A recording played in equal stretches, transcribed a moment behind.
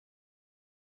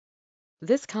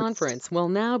This conference will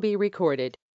now be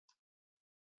recorded.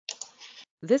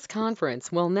 This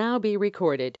conference will now be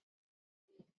recorded.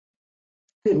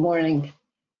 Good morning.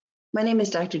 My name is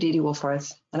Dr. Dede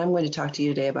Wohlfarth, and I'm going to talk to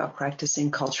you today about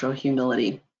practicing cultural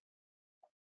humility.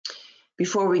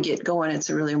 Before we get going,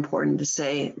 it's really important to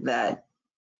say that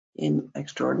in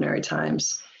extraordinary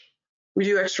times, we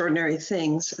do extraordinary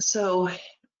things. So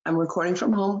I'm recording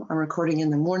from home, I'm recording in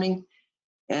the morning,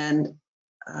 and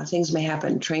things may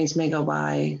happen. Trains may go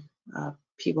by,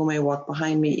 people may walk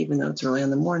behind me, even though it's early in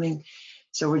the morning.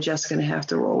 So we're just going to have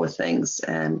to roll with things,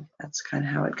 and that's kind of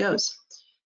how it goes.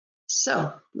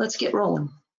 So let's get rolling.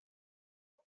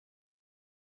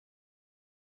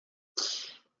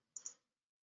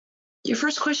 Your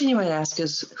first question you might ask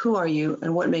is, who are you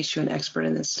and what makes you an expert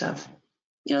in this stuff?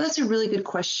 You know, that's a really good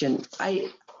question. I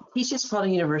teach at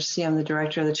Spalding University. I'm the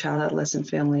director of the Child, Adolescent,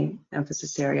 Family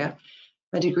Emphasis Area.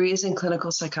 My degree is in clinical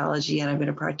psychology, and I've been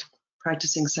a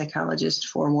practicing psychologist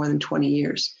for more than 20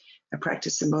 years. I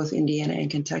practice in both Indiana and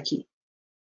Kentucky.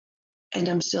 And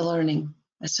I'm still learning.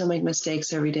 I still make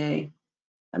mistakes every day.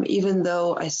 Even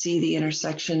though I see the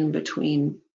intersection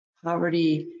between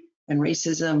poverty and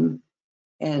racism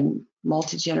and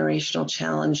multi-generational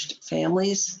challenged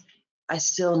families, I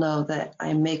still know that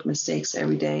I make mistakes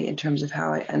every day in terms of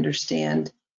how I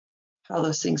understand how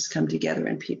those things come together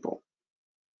in people.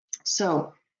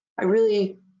 So I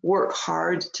really work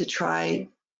hard to try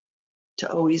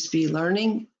to always be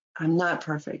learning. I'm not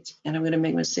perfect, and I'm going to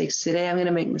make mistakes today. I'm going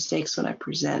to make mistakes when I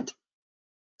present.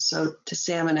 So to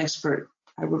say I'm an expert,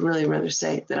 I would really rather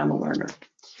say that I'm a learner.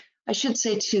 I should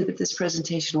say too that this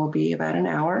presentation will be about an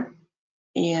hour.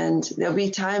 And there'll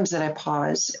be times that I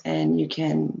pause and you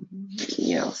can,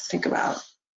 think about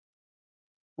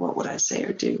what would I say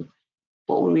or do?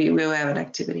 What would we have an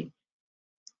activity?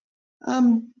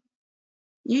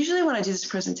 Usually when I do this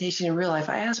presentation in real life,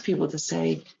 I ask people to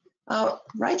say,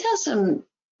 write down some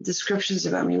descriptions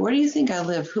about me. Where do you think I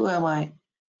live? Who am I?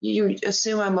 You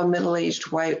assume I'm a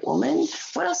middle-aged white woman.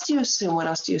 What else do you assume? What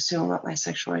else do you assume about my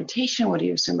sexual orientation? What do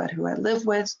you assume about who I live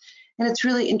with? And it's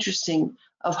really interesting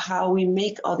of how we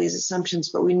make all these assumptions,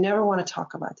 but we never want to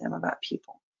talk about them, about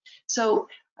people. So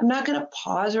I'm not going to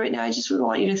pause right now. I just would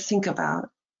want you to think about,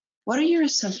 what are your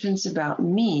assumptions about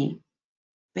me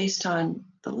based on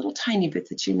the little tiny bit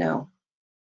that you know?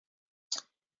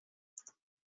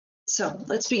 So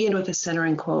let's begin with a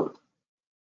centering quote.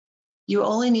 You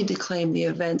only need to claim the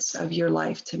events of your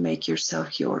life to make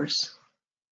yourself yours.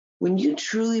 When you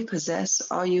truly possess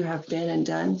all you have been and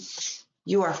done,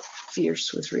 you are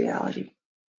fierce with reality.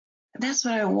 And that's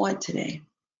what I want today.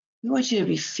 We want you to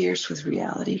be fierce with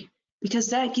reality, because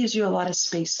that gives you a lot of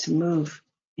space to move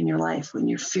in your life when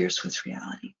you're fierce with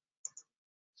reality.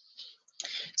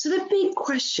 So the big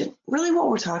question, really what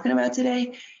we're talking about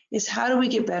today, is how do we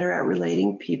get better at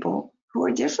relating people who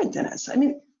are different than us?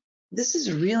 This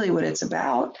is really what it's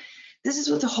about. This is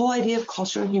what the whole idea of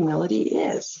cultural humility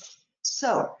is.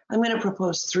 So I'm going to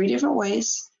propose 3 different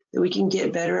ways that we can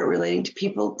get better at relating to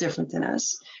people different than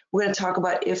us. We're going to talk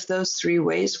about if those 3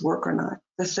 ways work or not.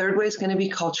 The third way is going to be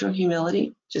cultural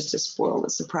humility, just to spoil the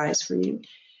surprise for you.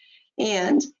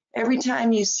 And every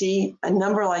time you see a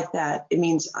number like that, it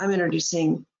means I'm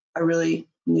introducing a really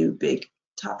new big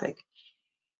topic.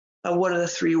 What are the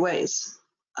 3 ways?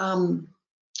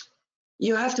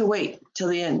 You have to wait till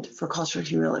the end for cultural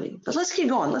humility. But let's get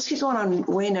going. Let's get going on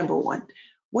way number 1.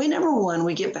 Way number 1,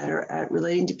 we get better at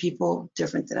relating to people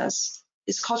different than us,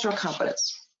 is cultural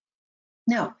competence.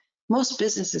 Now, most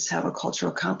businesses have a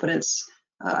cultural competence,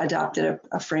 adopted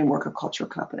a framework of cultural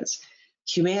competence.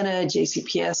 Humana,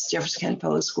 JCPS, Jefferson County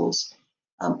Public Schools,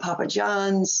 Papa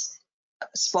John's,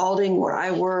 Spalding, where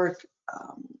I work,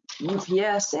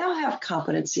 UPS, they all have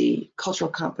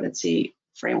cultural competency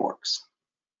frameworks.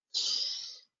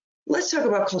 Let's talk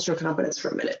about cultural competence for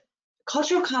a minute.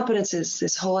 Cultural competence is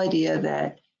this whole idea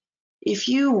that if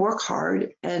you work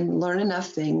hard and learn enough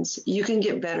things, you can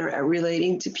get better at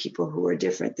relating to people who are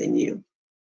different than you.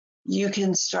 You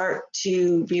can start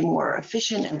to be more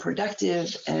efficient and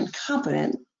productive and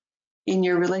competent in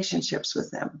your relationships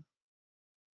with them.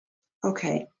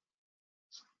 Okay,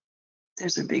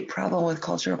 there's a big problem with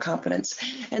cultural competence,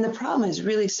 and the problem is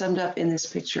really summed up in this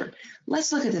picture.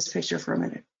 Let's look at this picture for a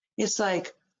minute. It's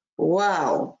like,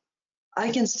 wow,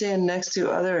 I can stand next to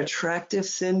other attractive,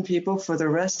 thin people for the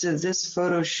rest of this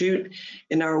photo shoot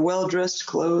in our well-dressed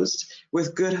clothes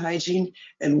with good hygiene,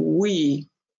 and we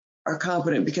are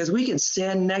competent because we can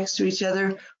stand next to each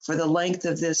other for the length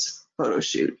of this photo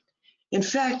shoot. In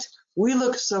fact, we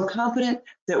look so competent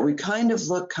that we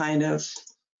look kind of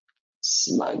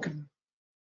smug.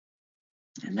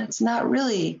 And that's not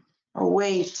really a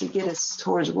way to get us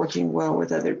towards working well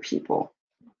with other people.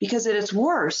 Because at its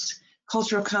worst,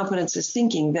 cultural competence is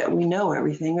thinking that we know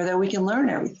everything or that we can learn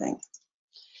everything.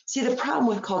 See, the problem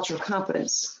with cultural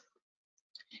competence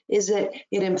is that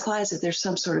it implies that there's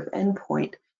some sort of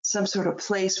endpoint, some sort of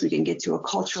place we can get to, a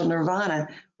cultural nirvana,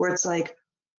 where it's like,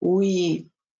 we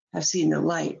have seen the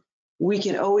light. We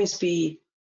can always be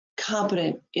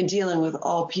competent in dealing with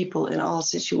all people in all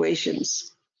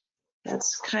situations.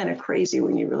 That's kind of crazy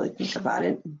when you really think about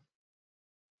it.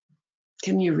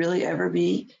 Can you really ever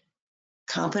be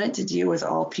competent to deal with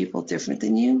all people different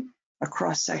than you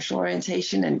across sexual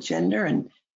orientation and gender and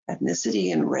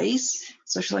ethnicity and race,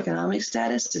 social economic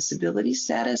status, disability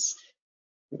status,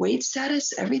 weight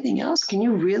status, everything else? Can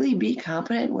you really be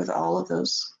competent with all of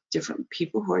those different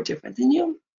people who are different than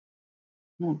you?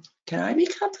 Can I be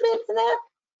competent in that?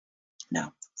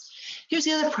 No. Here's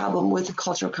the other problem with the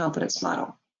cultural competence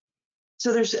model.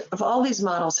 So there's, of all these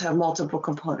models have multiple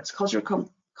components.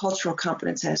 Cultural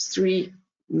competence has three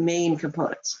main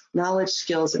components: knowledge,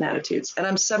 skills, and attitudes. And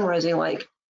I'm summarizing like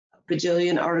a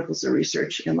bajillion articles of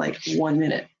research in like 1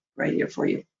 minute right here for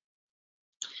you.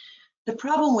 The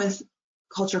problem with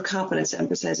cultural competence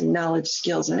emphasizing knowledge,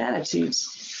 skills, and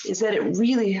attitudes is that it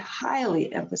really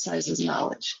highly emphasizes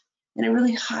knowledge and it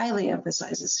really highly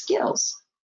emphasizes skills,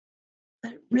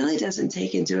 but it really doesn't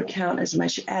take into account as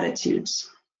much attitudes.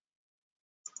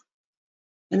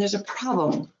 And there's a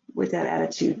problem with that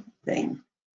attitude thing.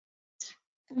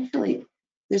 Actually,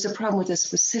 there's a problem with a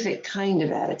specific kind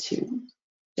of attitude.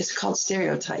 It's called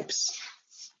stereotypes.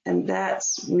 And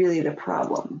that's really the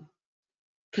problem.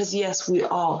 Because yes, we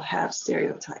all have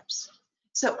stereotypes.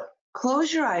 So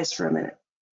close your eyes for a minute.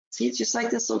 See, it's just like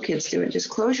this little kid's doing. Just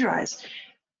close your eyes.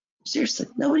 Seriously,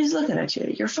 nobody's looking at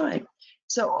you. You're fine.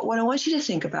 So what I want you to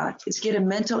think about is get a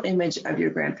mental image of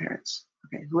your grandparents.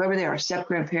 Okay, whoever they are, step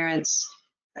grandparents,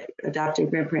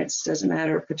 adoptive grandparents, doesn't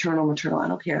matter, paternal, maternal, I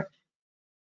don't care.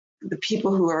 The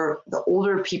people who are the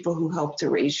older people who helped to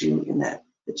raise you in the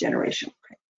generation.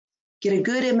 Okay. Get a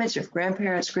good image of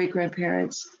grandparents,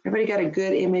 great-grandparents. Everybody got a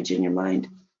good image in your mind?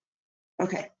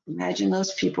 Okay, imagine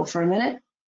those people for a minute.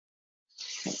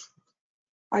 Okay.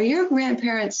 Are your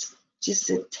grandparents just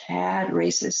a tad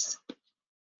racist?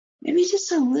 Maybe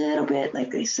just a little bit,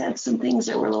 like they said some things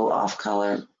that were a little off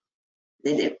color.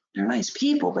 They're nice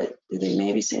people, but did they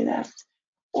maybe say that?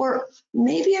 Or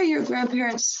maybe are your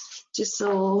grandparents just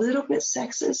a little bit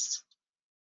sexist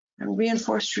and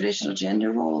reinforce traditional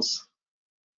gender roles?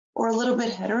 Or a little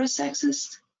bit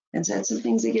heterosexist and said some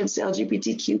things against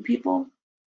LGBTQ people?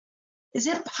 Is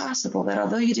it possible that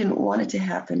although you didn't want it to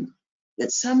happen,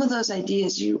 that some of those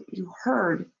ideas you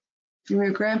heard from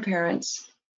your grandparents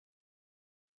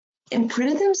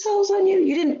imprinted themselves on you?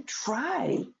 You didn't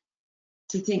try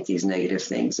to think these negative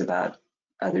things about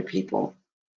other people,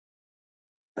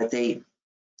 but they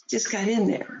just got in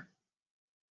there.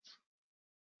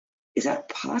 Is that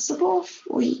possible?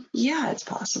 Well, yeah, it's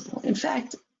possible. In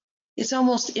fact, it's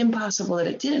almost impossible that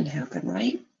it didn't happen,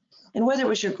 right? And whether it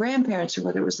was your grandparents or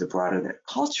whether it was the broader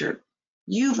culture,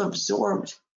 you've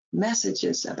absorbed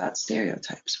messages about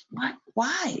stereotypes.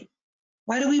 Why?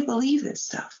 Why do we believe this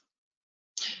stuff?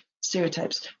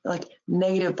 Stereotypes, like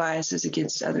negative biases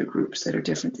against other groups that are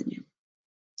different than you.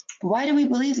 Why do we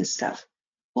believe this stuff?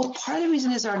 Well, part of the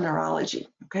reason is our neurology,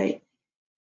 okay?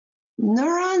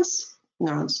 Neurons,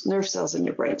 nerve cells in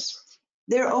your brains,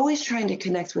 they're always trying to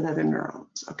connect with other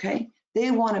neurons, okay?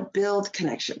 They want to build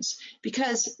connections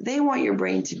because they want your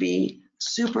brain to be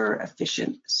super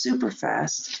efficient, super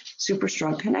fast, super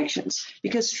strong connections,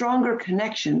 because stronger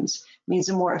connections means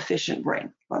a more efficient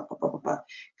brain,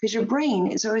 because your brain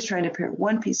is always trying to pair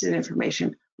one piece of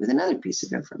information with another piece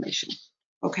of information,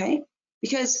 okay?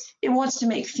 Because it wants to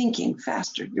make thinking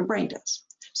faster, your brain does.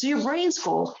 So your brain's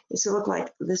goal is to look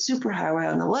like the superhighway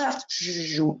on the left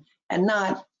and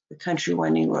not the country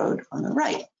winding road on the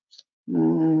right.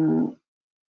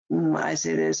 I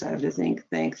say this, I have to think.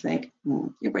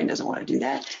 Your brain doesn't want to do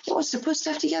that. It wants to put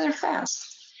stuff together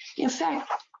fast. In fact,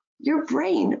 your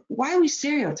brain, why we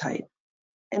stereotype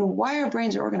and why our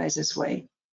brains are organized this way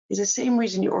is the same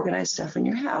reason you organize stuff in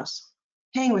your house.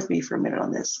 Hang with me for a minute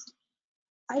on this.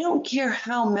 I don't care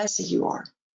how messy you are.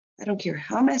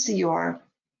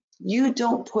 You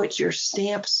don't put your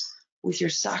stamps with your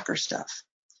soccer stuff.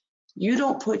 You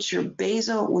don't put your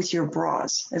basil with your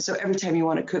bras. And so every time you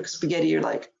want to cook spaghetti, you're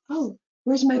like, oh,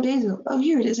 where's my basil? Oh,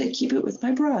 here it is. I keep it with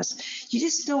my bras. You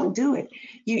just don't do it.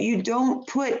 You don't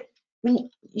put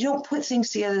things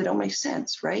together that don't make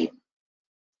sense, right?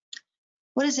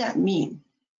 What does that mean?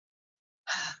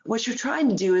 What you're trying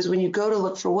to do is when you go to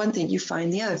look for one thing, you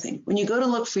find the other thing. When you go to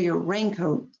look for your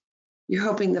raincoat, you're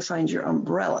hoping to find your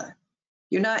umbrella.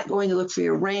 You're not going to look for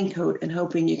your raincoat and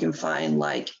hoping you can find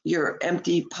like your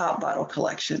empty pop bottle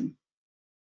collection,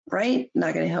 right?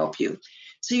 Not going to help you.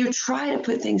 So you try to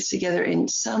put things together in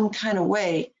some kind of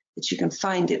way that you can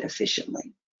find it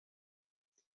efficiently.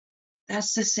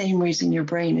 That's the same reason your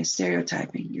brain is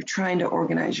stereotyping. You're trying to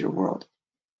organize your world.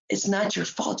 It's not your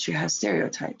fault you have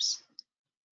stereotypes.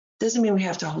 Doesn't mean we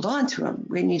have to hold on to them.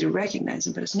 We need to recognize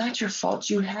them, but it's not your fault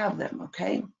you have them,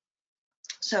 okay?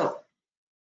 So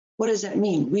what does that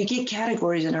mean? We get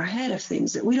categories in our head of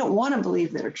things that we don't want to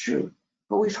believe that are true,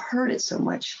 but we've heard it so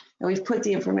much and we've put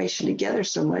the information together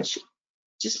so much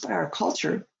just by our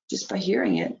culture, just by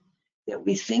hearing it, that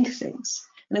we think things.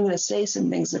 And I'm going to say some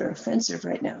things that are offensive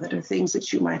right now, that are things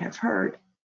that you might have heard.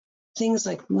 Things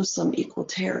like Muslim equal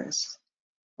terrorist,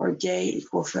 or gay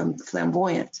equal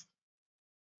flamboyant,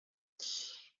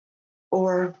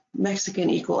 or Mexican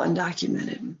equal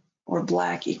undocumented, or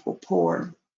black equal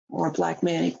poor, or black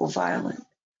man equal violent,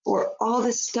 or all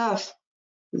this stuff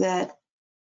that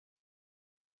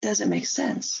doesn't make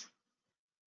sense,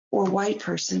 or white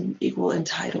person equal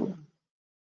entitled,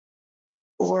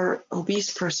 or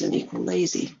obese person equal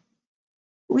lazy.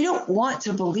 We don't want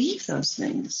to believe those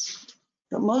things,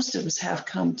 but most of us have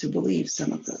come to believe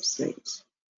some of those things.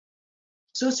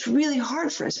 So it's really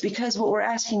hard for us, because what we're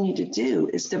asking you to do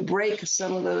is to break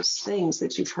some of those things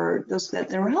that you've heard,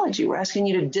 that neurology. We're asking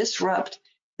you to disrupt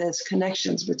those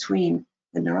connections between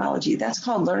the neurology. That's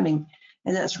called learning,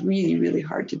 and that's really, really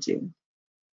hard to do.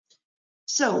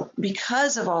 So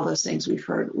because of all those things we've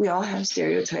heard, we all have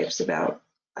stereotypes about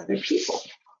other people.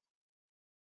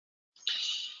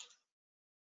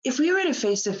 If we were at a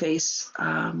face-to-face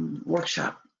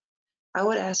workshop, I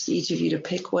would ask each of you to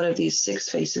pick one of these 6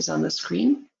 faces on the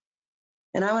screen,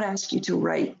 and I would ask you to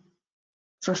write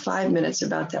for 5 minutes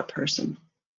about that person.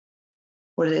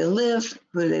 Where do they live?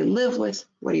 Who do they live with?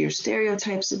 What are your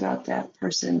stereotypes about that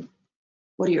person?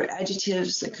 What are your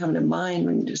adjectives that come to mind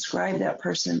when you describe that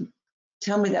person?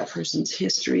 Tell me that person's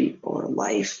history or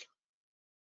life.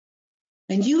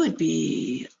 And you would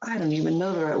be, I don't even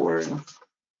know the right word,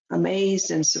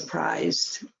 amazed and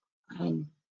surprised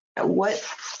at what,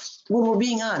 when we're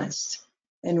being honest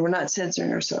and we're not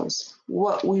censoring ourselves,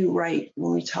 what we write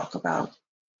when we talk about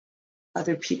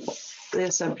other people, the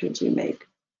assumptions we make.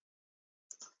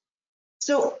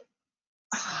 So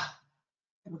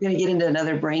we're going to get into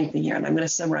another brain thing here, and I'm going to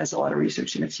summarize a lot of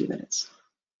research in a few minutes.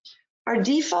 Our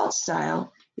default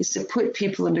style is to put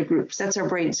people into groups. That's our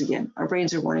brains again. Our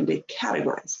brains are wanting to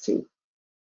categorize too.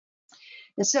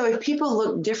 And so if people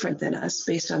look different than us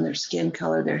based on their skin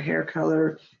color, their hair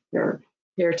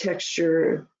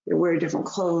texture, they wear different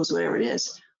clothes, whatever it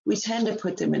is, we tend to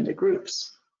put them into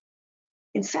groups.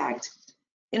 In fact,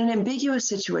 in an ambiguous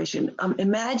situation,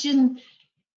 imagine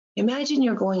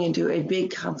you're going into a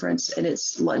big conference and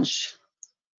it's lunch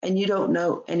and you don't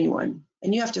know anyone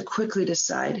and you have to quickly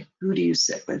decide, who do you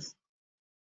sit with?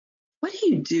 What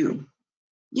do?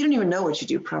 You don't even know what you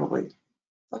do probably.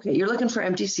 Okay, you're looking for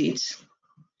empty seats,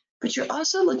 but you're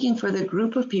also looking for the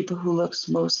group of people who looks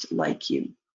most like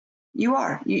you. You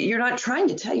are. You're not trying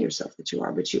to tell yourself that you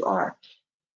are, but you are.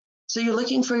 So you're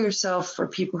looking for yourself for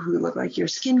people who look like your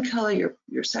skin color,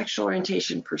 your sexual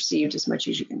orientation perceived as much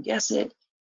as you can guess it,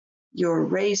 your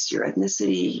race, your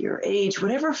ethnicity, your age,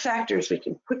 whatever factors we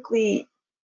can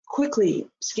quickly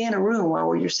scan a room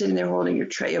while you're sitting there holding your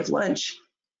tray of lunch.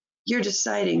 You're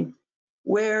deciding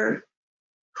who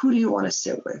do you want to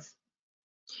sit with?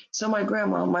 So my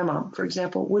mom, for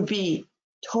example, would be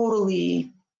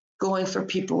totally going for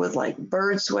people with like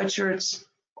bird sweatshirts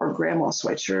or grandma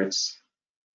sweatshirts,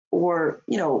 or,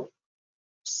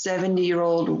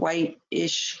 70-year-old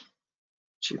white-ish,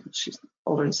 she's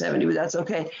older than 70, but that's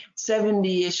okay,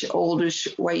 70-ish, oldish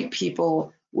white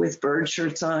people with bird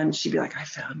shirts on. She'd be like, I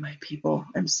found my people.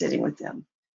 I'm sitting with them.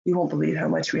 You won't believe how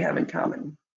much we have in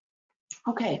common.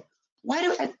 Okay,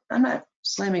 I'm not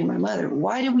slamming my mother.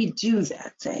 Why do we do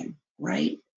that thing,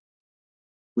 right?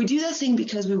 We do that thing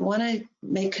because we want to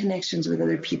make connections with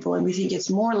other people, and we think it's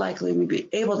more likely we'd be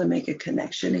able to make a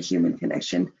connection, a human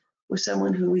connection, with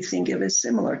someone who we think of as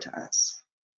similar to us.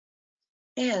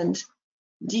 And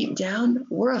deep down,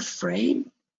 we're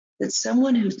afraid that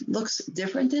someone who looks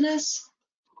different than us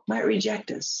might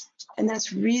reject us. And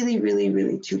that's really, really,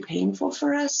 really too painful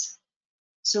for us.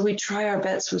 So we try our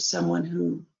bets with someone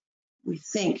who we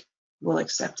think will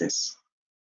accept us.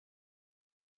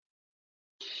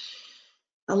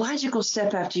 A logical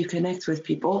step after you connect with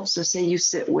people, so say you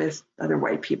sit with other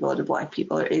white people, other black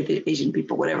people, or Asian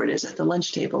people, whatever it is, at the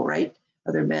lunch table, right?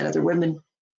 Other men, other women.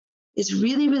 It's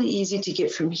really, really easy to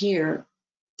get from here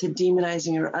to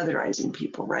demonizing or otherizing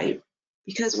people, right?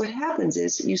 Because what happens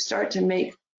is you start to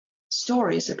make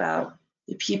stories about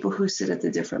the people who sit at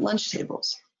the different lunch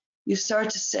tables. You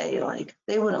start to say, like,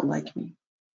 they wouldn't like me.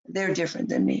 They're different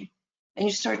than me. And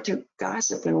you start to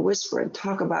gossip and whisper and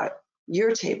talk about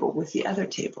your table with the other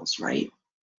tables, right?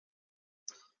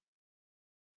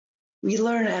 We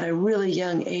learn at a really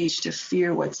young age to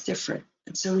fear what's different.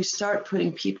 And so we start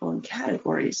putting people in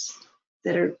categories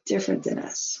that are different than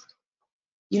us.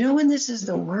 You know when this is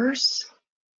the worst?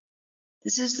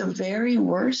 This is the very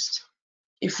worst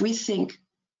if we think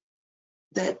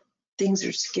that things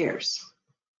are scarce.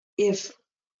 If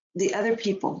the other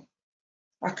people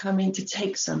are coming to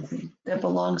take something that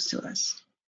belongs to us.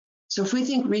 So if we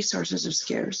think resources are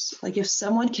scarce, like if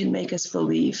someone can make us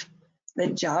believe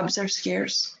that jobs are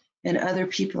scarce and other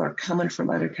people are coming from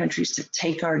other countries to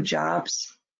take our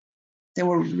jobs, then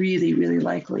we're really, really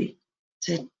likely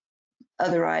to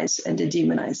otherize and to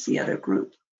demonize the other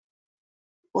group.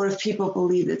 Or if people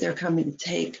believe that they're coming to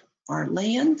take our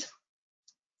land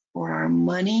or our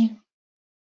money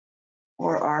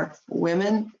or our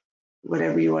women,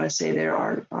 whatever you want to say, there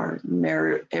are our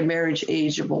marriage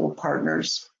ageable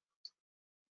partners.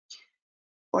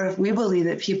 Or if we believe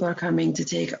that people are coming to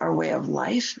take our way of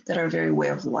life, that our very way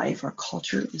of life, our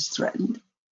culture is threatened,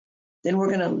 then we're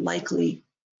going to likely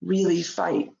really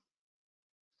fight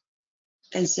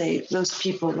and say those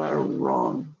people are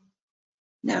wrong.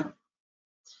 Now,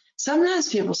 sometimes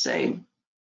people say,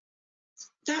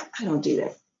 I don't do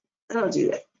that. I don't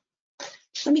do that.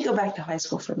 Let me go back to high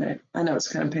school for a minute. I know it's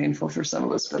kind of painful for some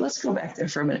of us, but let's go back there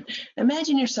for a minute.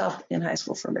 Imagine yourself in high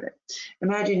school for a minute.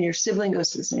 Imagine your sibling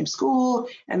goes to the same school.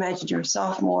 Imagine you're a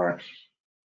sophomore.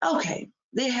 Okay,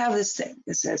 they have this thing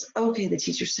that says, okay, the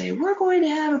teachers say, we're going to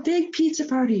have a big pizza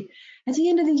party at the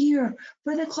end of the year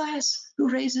for the class who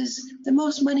raises the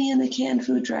most money in the canned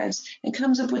food drives and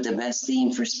comes up with the best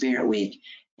theme for Spirit Week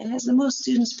and has the most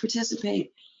students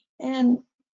participate and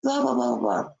blah, blah, blah,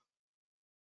 blah.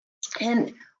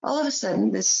 And all of a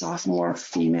sudden, this sophomore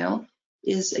female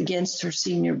is against her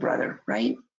senior brother,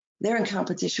 right? They're in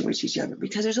competition with each other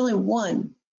because there's only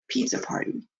one pizza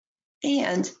party.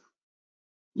 And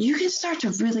you can start to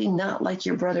really not like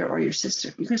your brother or your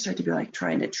sister. You can start to be like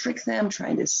trying to trick them,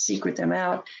 trying to secret them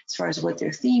out as far as what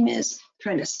their theme is,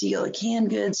 trying to steal the canned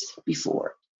goods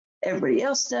before everybody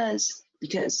else does,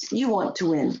 because you want to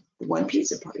win the one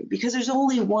pizza party, because there's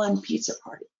only one pizza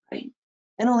party, right?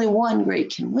 And only one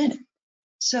great can win it.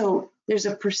 So there's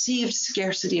a perceived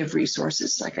scarcity of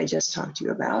resources, like I just talked to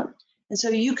you about. And so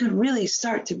you could really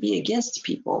start to be against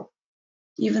people,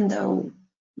 even though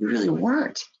you really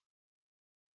weren't.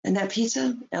 And that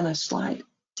pizza on a slide,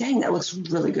 dang, that looks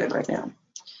really good right now.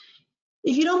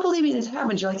 If you don't believe me this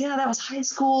happened, you're like, yeah, that was high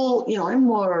school. You know,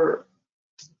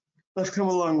 I've come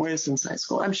a long way since high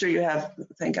school. I'm sure you have,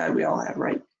 thank God we all have,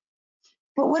 right?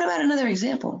 But what about another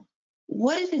example?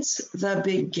 What if it's the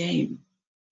big game?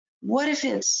 What if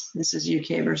this is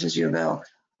UK versus U of L,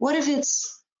 what if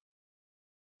it's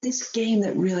this game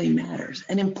that really matters,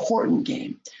 an important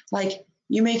game, like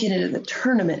you make it into the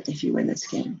tournament if you win this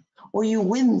game, or you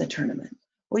win the tournament,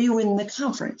 or you win the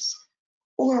conference?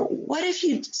 Or what if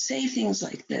you say things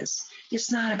like this?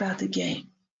 It's not about the game.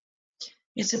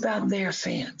 It's about their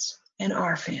fans and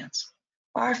our fans.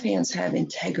 Our fans have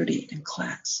integrity and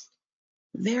class.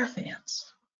 Their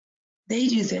fans, they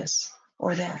do this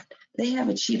or that. They have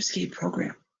a cheapskate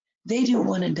program. They do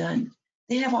one and done.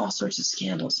 They have all sorts of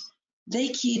scandals. They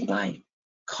keyed my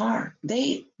car.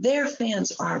 Their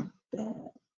fans are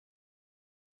bad.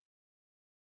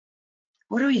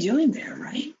 What are we doing there,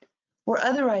 right? We're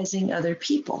otherizing other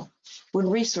people when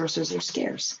resources are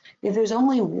scarce. If there's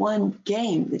only one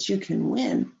game that you can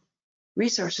win,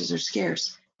 resources are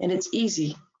scarce, and it's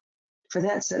easy for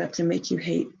that setup to make you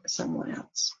hate someone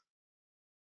else.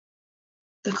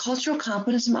 The cultural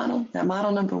competence model, that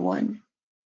model number one,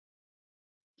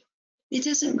 it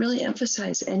doesn't really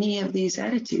emphasize any of these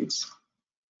attitudes.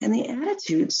 And the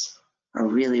attitudes are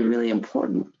really, really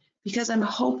important, because I'm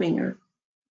hoping or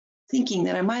thinking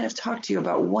that I might have talked to you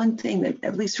about one thing that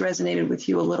at least resonated with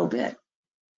you a little bit.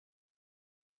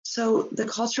 So the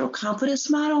cultural competence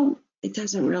model, it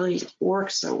doesn't really work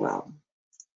so well.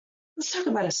 Let's talk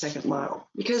about a second model,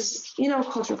 because, you know,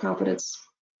 cultural competence,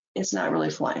 it's not really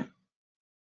flying.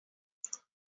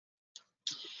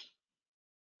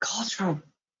 Cultural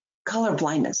color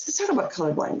blindness. Let's talk about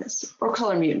color blindness or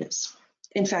color muteness.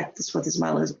 In fact, that's what this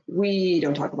model is. We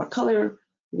don't talk about color.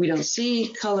 We don't see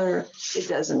color. It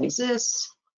doesn't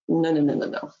exist. No.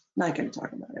 Not going to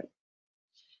talk about it.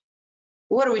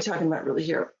 What are we talking about really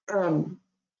here?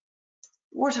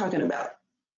 We're talking about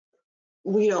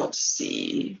we don't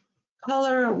see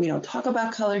color. We don't talk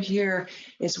about color here.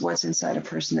 It's what's inside a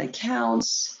person that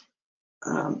counts.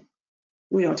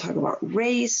 We don't talk about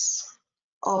race.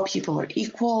 All people are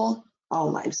equal.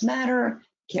 All lives matter.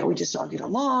 Can't we just all get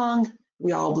along?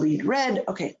 We all bleed red.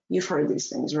 Okay, you've heard these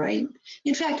things, right?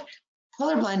 In fact,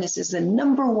 colorblindness is the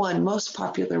 #1 most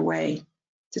popular way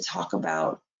to talk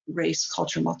about race,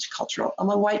 culture, multicultural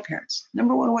among white parents.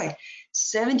 #1 way.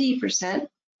 70%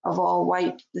 of all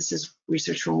white, this is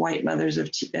research from white mothers of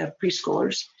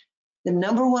preschoolers, the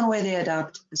 #1 way they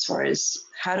adopt as far as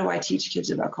how do I teach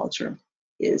kids about culture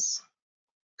is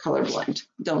colorblind.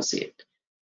 Don't see it.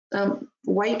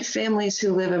 White families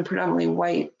who live in predominantly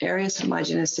white areas,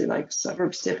 homogeneously like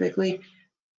suburbs typically,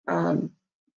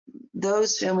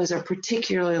 those families are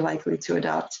particularly likely to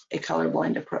adopt a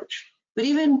colorblind approach. But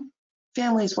even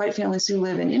families, white families who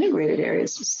live in integrated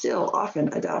areas still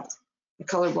often adopt a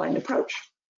colorblind approach.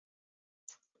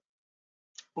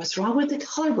 What's wrong with the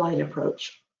colorblind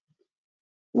approach?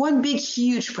 One big,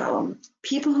 huge problem.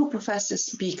 People who profess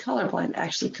to be colorblind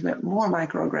actually commit more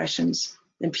microaggressions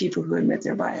than people who admit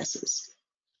their biases.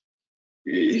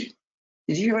 Did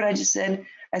you hear what I just said?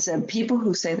 I said people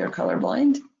who say they're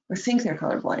colorblind or think they're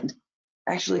colorblind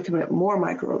actually commit more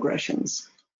microaggressions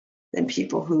than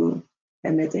people who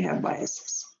admit they have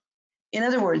biases. In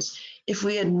other words, if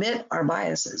we admit our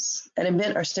biases and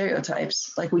admit our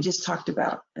stereotypes, like we just talked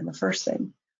about in the first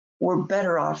thing, we're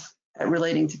better off at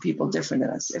relating to people different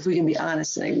than us if we can be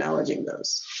honest in acknowledging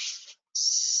those.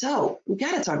 So we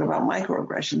got to talk about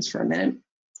microaggressions for a minute.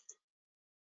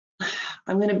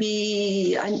 I'm going to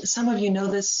be, some of you know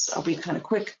this, I'll be kind of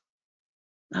quick.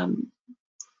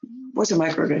 What's a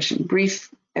microaggression?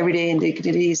 Brief, everyday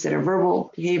indignities that are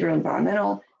verbal, behavioral,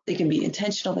 environmental. They can be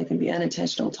intentional, they can be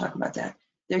unintentional. We'll talk about that.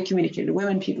 They're communicated to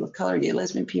women, people of color, gay,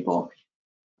 lesbian people,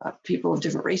 people of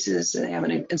different races, and they have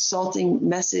an insulting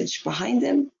message behind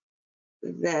them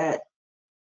that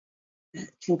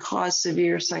can cause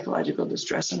severe psychological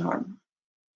distress and harm.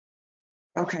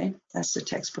 Okay, that's the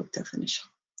textbook definition.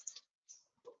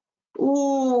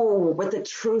 Ooh, but the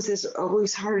truth is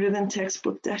always harder than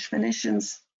textbook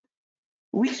definitions.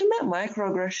 We commit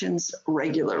microaggressions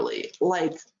regularly,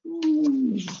 like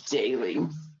daily.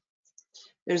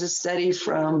 There's a study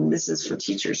from, this is for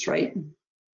teachers, right?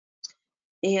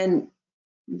 And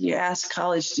you ask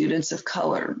college students of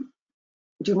color,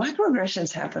 do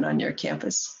microaggressions happen on your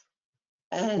campus?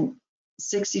 And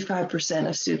 65%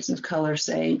 of students of color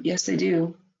say, yes, they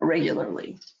do,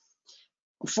 regularly.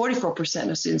 44%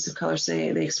 of students of color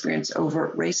say they experience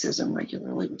overt racism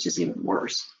regularly, which is even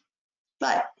worse.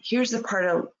 But here's the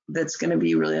part that's going to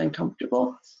be really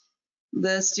uncomfortable.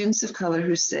 The students of color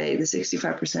who say, the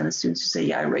 65% of students who say,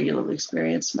 yeah, I regularly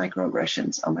experience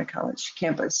microaggressions on my college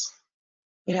campus.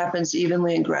 It happens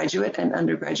evenly in graduate and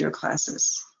undergraduate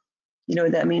classes. You know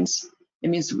what that means? It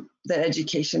means that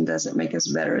education doesn't make us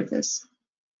better at this.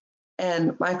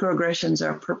 And microaggressions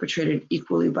are perpetrated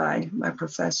equally by my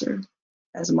professor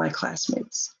as my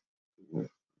classmates.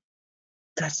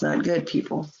 That's not good,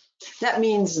 people. That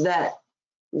means that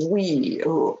we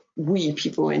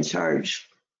people in charge,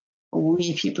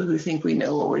 we people who think we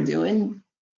know what we're doing,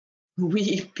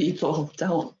 we people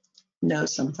don't know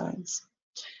sometimes.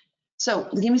 So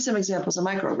give me some examples of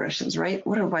microaggressions, right?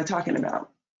 What am I talking about?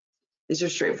 These are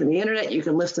straight from the internet. You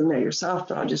can lift them there yourself,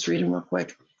 but I'll just read them real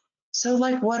quick. So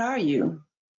like, what are you?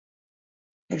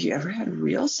 Have you ever had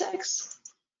real sex?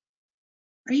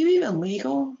 Are you even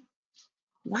legal?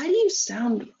 Why do you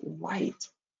sound white?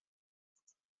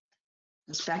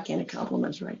 That's backhanded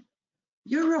compliments, right?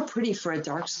 You're real pretty for a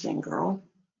dark-skinned girl.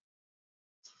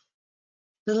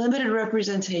 The limited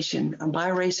representation of my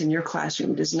race in your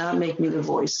classroom does not make me the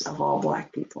voice of all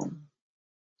Black people.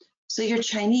 So you're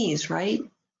Chinese, right?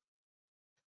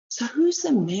 So who's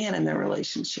the man in the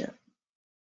relationship?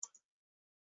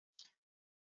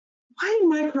 Why do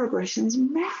microaggressions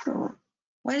matter?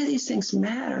 Why do these things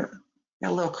matter?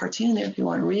 Got a little cartoon there if you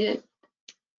want to read it.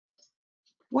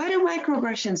 Why do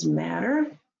microaggressions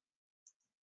matter?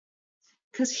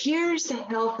 Because here's the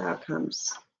health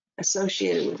outcomes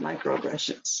associated with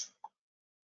microaggressions.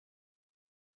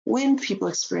 When people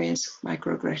experience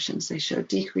microaggressions, they show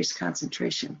decreased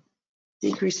concentration,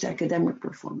 decreased academic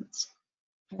performance,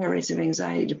 higher rates of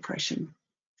anxiety, depression,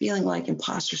 feeling like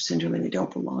imposter syndrome and they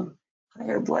don't belong,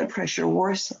 higher blood pressure,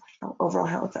 worse overall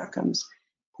health outcomes,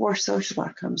 poor social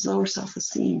outcomes, lower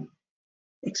self-esteem,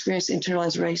 experience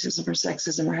internalized racism or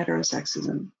sexism or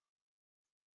heterosexism.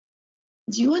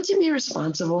 Do you want to be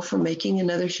responsible for making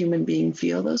another human being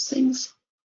feel those things?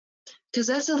 Because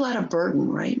that's a lot of burden,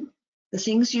 right? The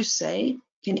things you say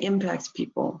can impact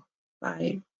people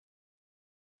by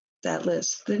that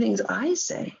list. The things I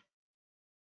say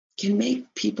can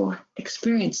make people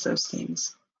experience those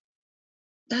things.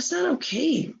 That's not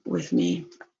okay with me.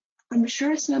 I'm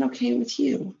sure it's not okay with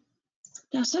you.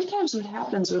 Now, sometimes what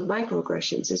happens with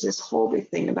microaggressions is this whole big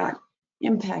thing about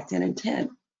impact and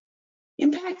intent.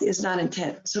 Impact is not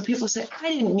intent. So people say, I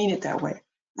didn't mean it that way.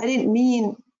 I didn't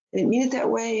mean it that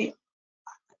way.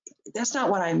 That's not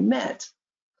what I meant.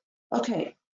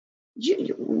 Okay,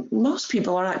 most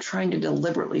people are not trying to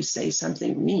deliberately say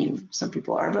something mean. Some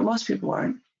people are, but most people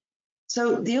aren't.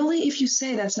 So if you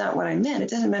say that's not what I meant, it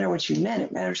doesn't matter what you meant,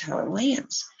 it matters how it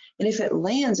lands. And if it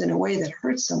lands in a way that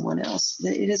hurts someone else,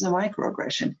 then it is a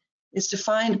microaggression. It's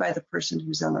defined by the person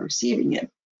who's on the receiving end,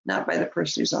 not by the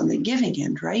person who's on the giving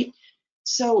end, right?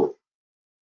 So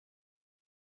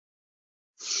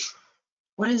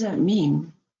what does that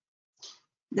mean?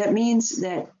 That means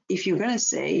that if you're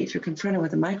confronted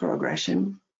with a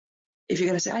microaggression, if you're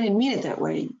going to say, I didn't mean it that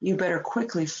way, you better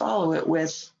quickly follow it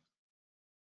with,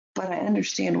 but I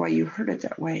understand why you heard it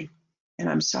that way, and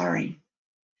I'm sorry.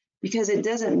 Because it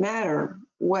doesn't matter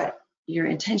what your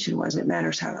intention was, it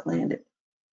matters how it landed.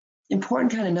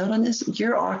 Important kind of note on this,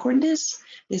 your awkwardness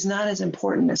is not as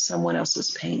important as someone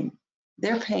else's pain.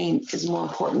 Their pain is more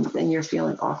important than you're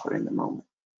feeling awkward in the moment.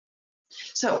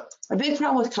 So a big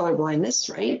problem with color blindness,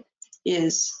 right,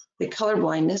 is the color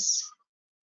blindness,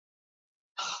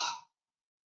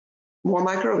 more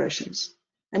microaggressions.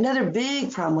 Another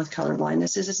big problem with color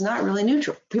blindness is it's not really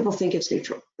neutral. People think it's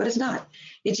neutral, but it's not.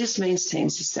 It just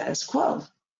maintains the status quo.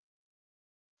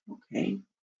 Okay.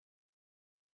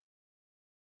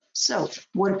 So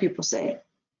what do people say?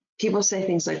 People say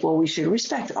things like, well, we should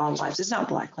respect all lives. It's not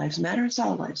Black Lives Matter, it's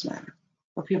all lives matter.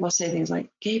 Or people say things like,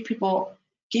 gay people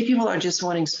are just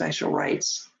wanting special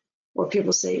rights. Or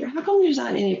people say, how come there's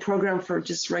not any program for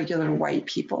just regular white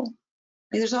people?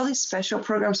 Like, there's all these special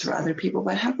programs for other people,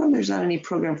 but how come there's not any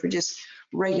program for just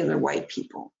regular white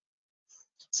people?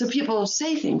 So people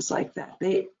say things like that,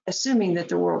 assuming that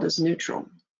the world is neutral.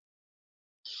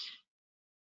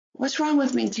 What's wrong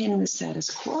with maintaining the status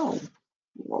quo?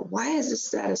 Well, why is the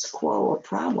status quo a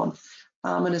problem?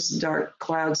 Ominous dark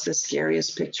clouds, the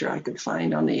scariest picture I could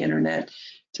find on the internet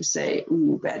to say,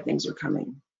 ooh, bad things are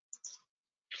coming.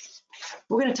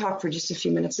 We're going to talk for just a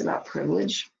few minutes about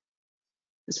privilege.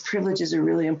 This privilege is a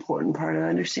really important part of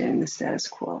understanding the status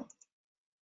quo.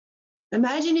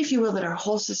 Imagine, if you will, that our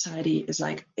whole society is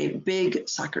like a big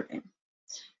soccer game,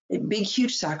 a big,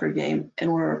 huge soccer game,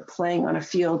 and we're playing on a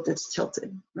field that's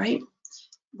tilted, right?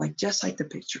 Just like the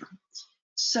picture.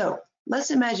 So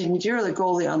let's imagine you're the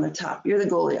goalie on the top. You're the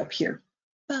goalie up here.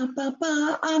 Ba, ba,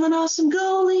 ba, I'm an awesome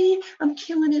goalie. I'm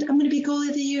killing it. I'm going to be goalie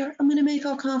of the year. I'm going to make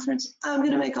all conference. I'm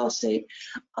going to make all state.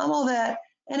 I'm all that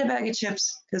and a bag of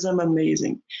chips because I'm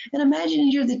amazing. And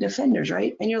imagine you're the defenders,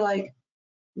 right? And you're like,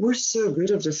 we're so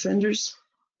good at defenders.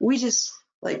 We just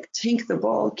tink the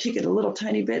ball, kick it a little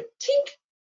tiny bit, tink,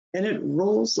 and it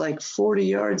rolls 40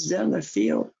 yards down the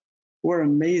field. We're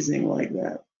amazing like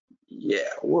that. Yeah,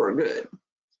 we're good.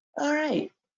 All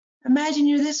right. Imagine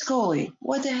you're this goalie.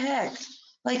 What the heck?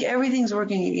 Everything's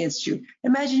working against you.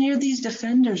 Imagine you're these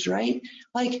defenders, right?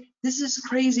 This is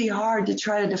crazy hard to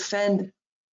try to defend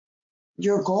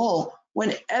your goal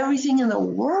when everything in the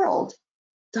world,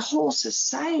 the whole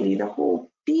society, the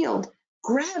whole field,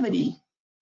 gravity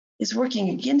is working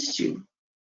against you.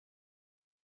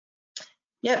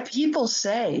 Yet people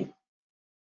say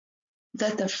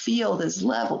that the field is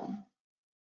level.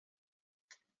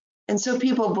 And so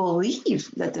people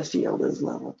believe that the field is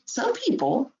level. Some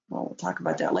people, well, we'll talk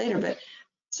about that later, but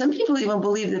some people even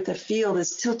believe that the field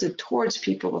is tilted towards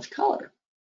people of color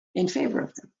in favor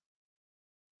of them.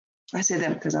 I say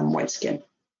them because I'm white skinned.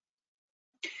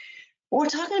 What we're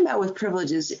talking about with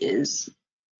privileges is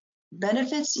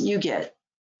benefits you get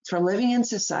from living in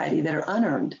society that are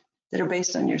unearned, that are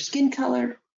based on your skin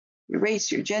color, your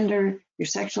race, your gender, your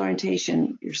sexual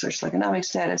orientation, your socioeconomic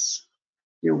status,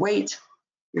 your weight,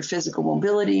 your physical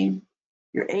mobility,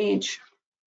 your age,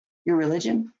 your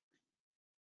religion,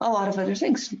 a lot of other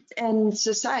things. And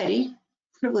society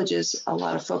privileges a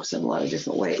lot of folks in a lot of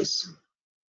different ways.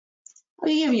 I'll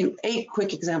give you 8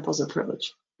 quick examples of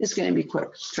privilege. It's going to be quick.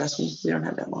 Trust me, we don't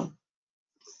have that long.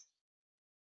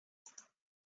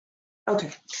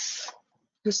 Okay.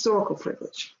 Historical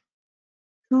privilege.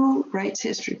 Who writes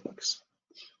history books?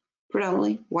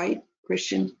 Predominantly white,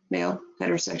 Christian, male,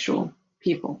 heterosexual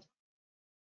people.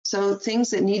 So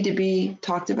things that need to be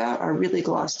talked about are really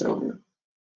glossed over.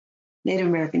 Native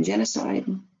American genocide,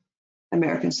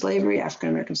 American slavery, African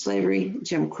American slavery,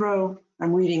 Jim Crow.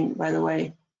 I'm reading, by the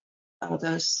way,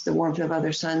 The Warmth of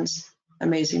Other Suns,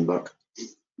 amazing book.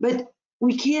 But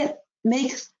we can't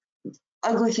make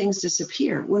ugly things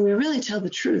disappear. When we really tell the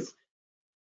truth,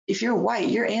 if you're white,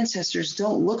 your ancestors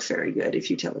don't look very good if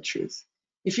you tell the truth.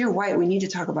 If you're white, we need to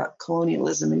talk about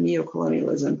colonialism and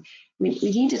neocolonialism. We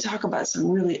need to talk about some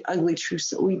really ugly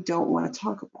truths that we don't want to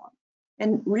talk about.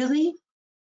 And really,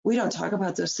 we don't talk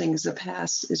about those things. The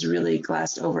past is really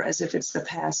glassed over as if it's the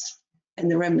past, and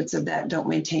the remnants of that don't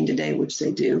maintain today, which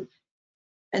they do.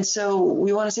 And so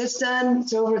we want to say it's done,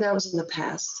 it's over, that was in the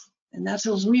past. And that's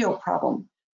a real problem.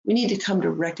 We need to come to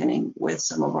reckoning with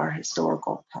some of our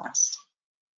historical past.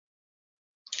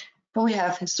 But we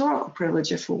have historical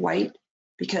privilege if we're white,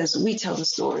 because we tell the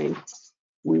story,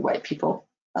 we white people,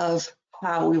 of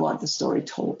how we want the story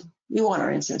told. We want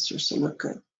our ancestors to look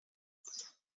good.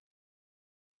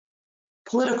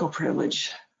 Political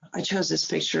privilege. I chose this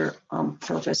picture on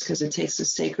purpose because it takes a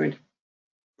sacred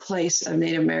place of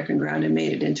Native American ground and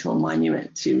made it into a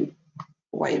monument to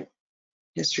white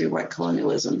history, white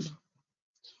colonialism.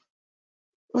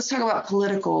 Let's talk about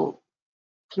political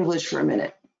privilege for a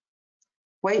minute.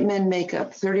 White men make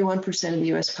up 31% of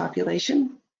the US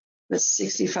population, but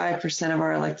 65% of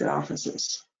our elected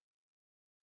offices.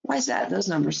 Why is that? Those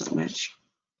numbers don't match.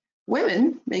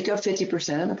 Women make up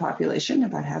 50% of the population,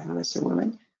 about half of us are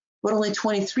women, but only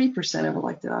 23% of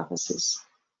elected offices.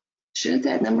 Shouldn't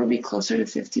that number be closer to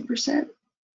 50%?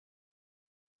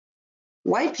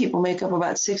 White people make up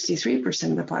about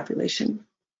 63% of the population,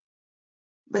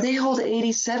 but they hold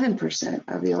 87%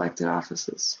 of the elected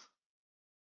offices.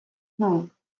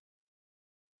 In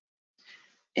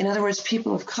other words,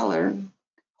 people of color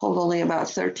hold only about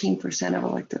 13% of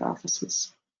elected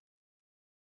offices.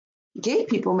 Gay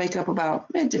people make up about,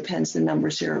 it depends, the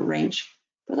numbers here range,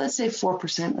 but let's say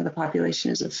 4% of the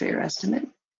population is a fair estimate.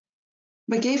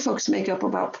 But gay folks make up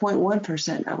about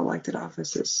 0.1% of elected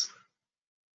offices.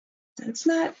 That's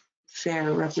not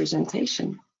fair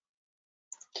representation.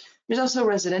 There's also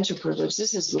residential privilege.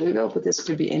 This is Louisville, but this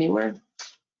could be anywhere.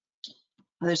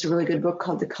 There's a really good book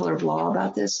called The Color of Law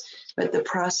about this, but the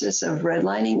process of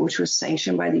redlining, which was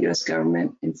sanctioned by the US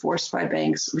government, enforced by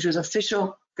banks, which was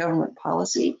official government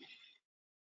policy,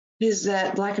 is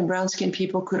that Black and brown skinned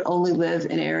people could only live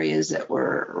in areas that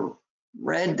were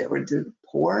red, that were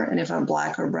poor. And if a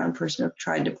Black or brown person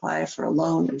tried to apply for a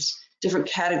loan, there's different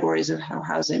categories of how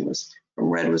housing was.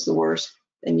 From red was the worst,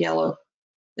 then yellow,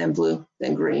 then blue,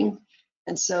 then green.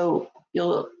 And so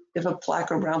if a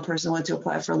Black or brown person went to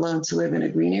apply for a loan to live in a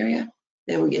green area,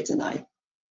 they would get denied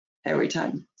every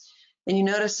time. And you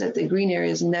notice that the green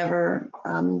areas never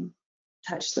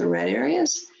touch the red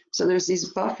areas. So there's these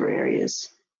buffer areas.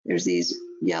 There's these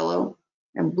yellow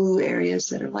and blue areas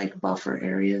that are like buffer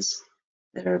areas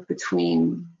that are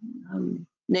between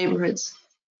neighborhoods,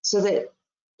 so that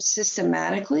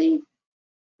systematically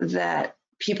that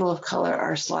people of color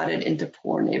are slotted into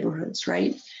poor neighborhoods,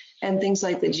 right? And things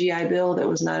like the GI Bill that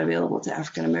was not available to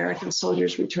African American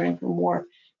soldiers returning from war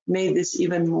made this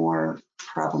even more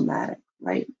problematic,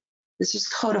 right? This is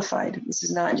codified. This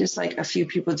is not just like a few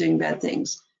people doing bad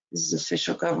things. This is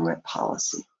official government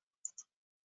policy.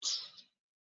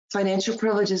 Financial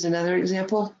privilege is another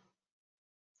example.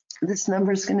 This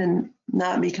number is going to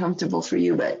not be comfortable for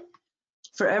you, but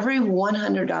for every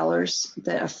 $100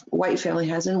 that a white family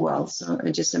has in wealth, so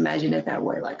just imagine it that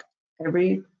way, like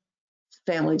every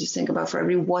family, just think about for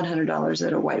every $100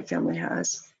 that a white family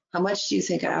has, how much do you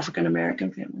think an African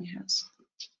American family has?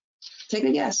 Take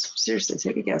a guess. Seriously,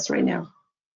 take a guess right now.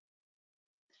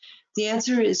 The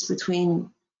answer is between,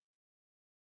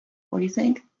 what do you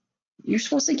think? You're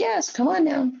supposed to guess. Come on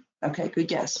now. Okay, good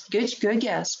guess. Good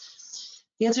guess.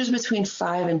 The answer is between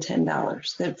 $5 and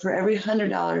 $10. That for every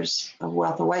 $100 of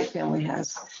wealth a white family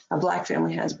has, a Black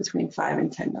family has between $5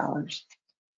 and $10.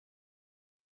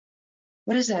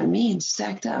 What does that mean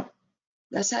stacked up?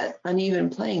 That's that uneven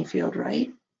playing field,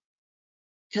 right?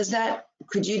 Because that,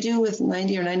 could you do with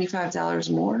 $90 or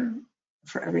 $95 more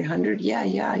for every 100? Yeah,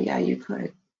 you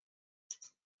could.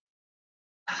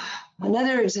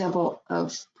 Another example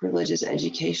of privilege is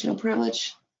educational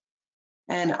privilege.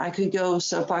 And I could go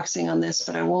soapboxing on this,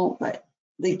 but I won't. But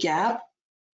the gap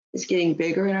is getting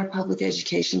bigger in our public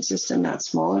education system, not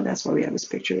smaller. That's why we have this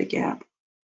picture of the gap.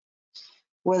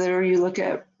 Whether you look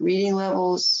at reading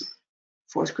levels,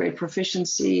 fourth grade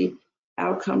proficiency,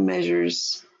 outcome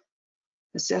measures,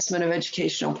 assessment of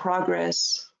educational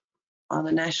progress on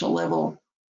the national level,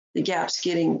 the gap's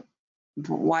getting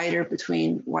wider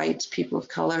between whites, people of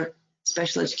color,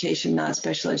 special education, not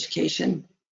special education,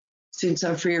 students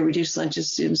on free or reduced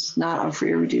lunches, students not on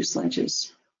free or reduced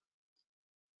lunches.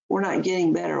 We're not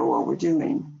getting better at what we're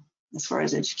doing as far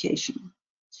as education.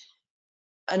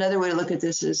 Another way to look at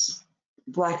this is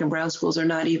Black and brown schools are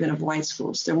not even of white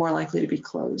schools. They're more likely to be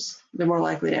closed. They're more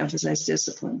likely to emphasize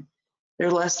discipline. They're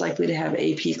less likely to have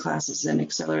AP classes and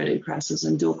accelerated classes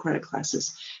and dual credit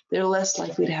classes. They're less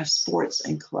likely to have sports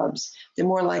and clubs. They're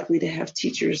more likely to have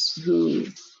teachers who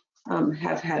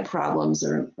have had problems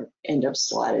or end up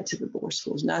slotted to the poor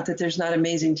schools. Not that there's not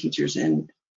amazing teachers in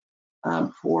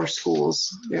poor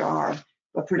schools, there are,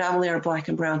 but predominantly our Black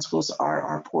and brown schools are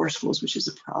our poor schools, which is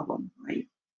a problem, right?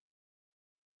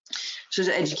 So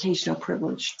there's educational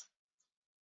privilege.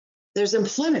 There's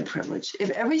employment privilege.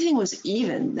 If everything was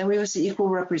even, then we would see equal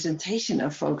representation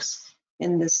of folks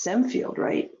in the STEM field,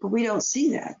 right? But we don't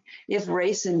see that. If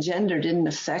race and gender didn't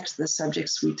affect the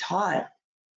subjects we taught,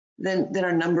 then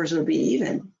our numbers would be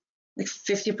even. Like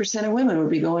 50% of women would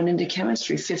be going into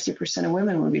chemistry, 50% of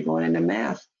women would be going into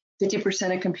math,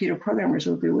 50% of computer programmers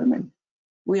would be women.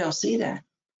 We don't see that.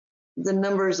 The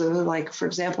numbers of, like, for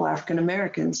example, African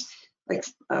Americans, like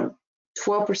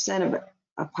 12% of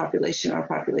our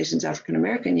population is African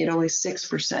American, yet only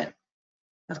 6%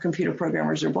 of computer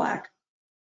programmers are Black.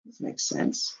 This makes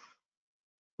sense.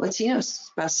 Latinos,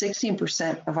 about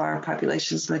 16% of our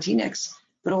population is Latinx,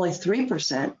 but only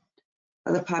 3%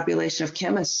 of the population of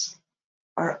chemists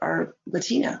are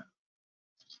Latina.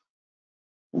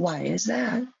 Why is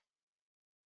that?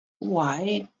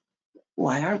 Why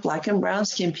aren't Black and brown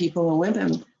skinned people and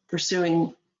women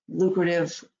pursuing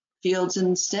lucrative fields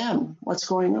in STEM? What's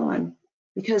going on?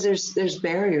 Because there's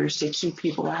barriers to keep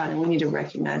people out, and we need to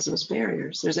recognize those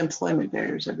barriers. There's employment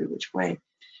barriers every which way.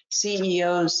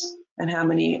 CEOs, and how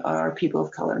many are people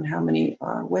of color and how many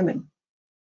are women?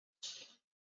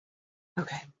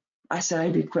 Okay, I said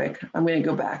I'd be quick. I'm going to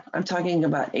go back. I'm talking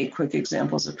about 8 quick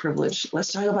examples of privilege.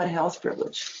 Let's talk about health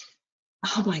privilege.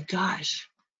 Oh my gosh,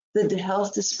 the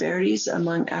health disparities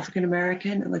among African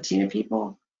American and Latina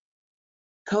people.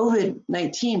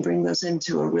 COVID-19 bring those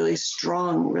into a really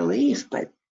strong relief,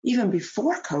 but even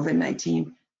before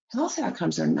COVID-19, health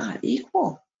outcomes are not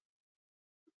equal.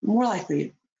 More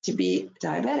likely to be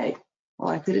diabetic, more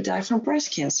likely to die from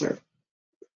breast cancer.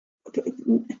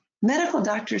 Medical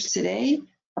doctors today,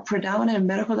 a predominant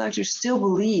medical doctors still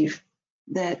believe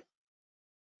that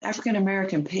African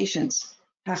American patients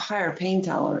have higher pain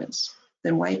tolerance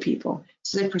than white people,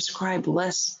 so they prescribe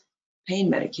less pain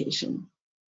medication.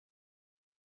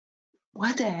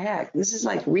 What the heck? This is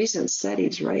like recent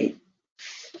studies, right?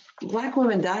 Black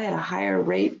women die at a higher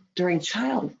rate during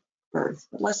childbirth,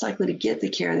 less likely to get the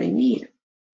care they need.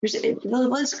 The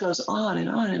list goes on and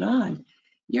on and on.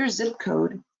 Your zip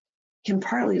code can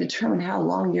partly determine how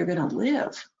long you're going to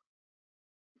live.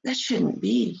 That shouldn't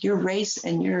be. Your race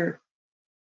and your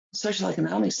social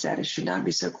economic status should not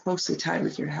be so closely tied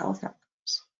with your health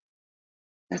outcomes.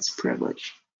 That's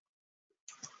privilege.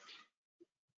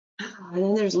 And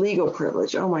then there's legal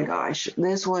privilege. Oh my gosh,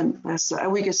 this one,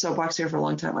 we could soapbox here for a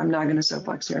long time. I'm not going to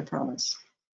soapbox here, I promise.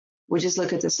 We just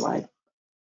look at this slide.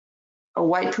 A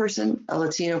white person, a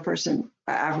Latino person,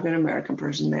 an African American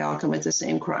person, they all commit the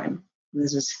same crime.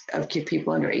 This is of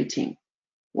people under 18.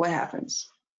 What happens?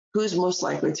 Who's most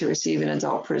likely to receive an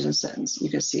adult prison sentence? You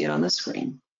can see it on the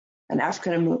screen. An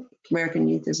African American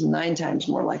youth is 9 times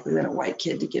more likely than a white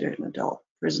kid to get an adult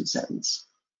prison sentence,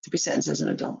 to be sentenced as an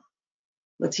adult.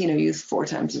 Latino youth 4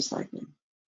 times as likely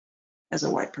as a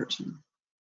white person.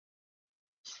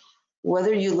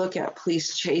 Whether you look at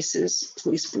police chases,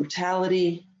 police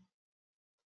brutality,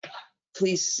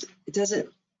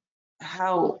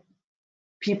 how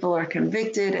people are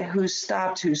convicted, who's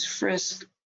stopped, who's frisked,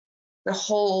 the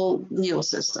whole legal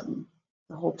system,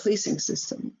 the whole policing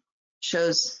system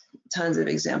shows tons of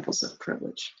examples of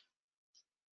privilege.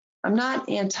 I'm not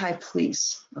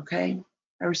anti-police, okay?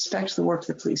 I respect the work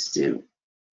the police do.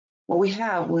 What we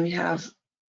have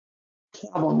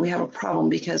a problem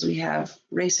because we have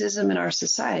racism in our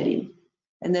society,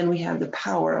 and then we have the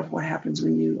power of what happens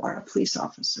when you are a police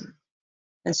officer.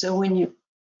 And so when you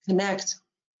connect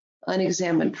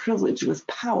unexamined privilege with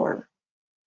power,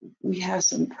 we have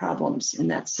some problems in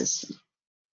that system.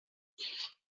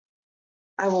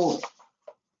 I won't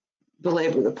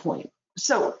belabor the point.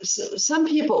 So some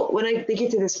people, when they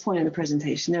get to this point in the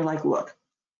presentation, they're like, look,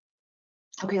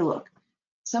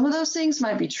 some of those things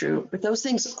might be true, but those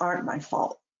things aren't my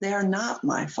fault. They are not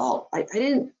my fault.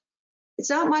 It's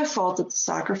not my fault that the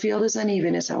soccer field is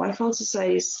uneven. It's not my fault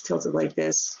society is tilted like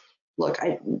this. Look,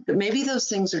 maybe those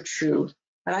things are true,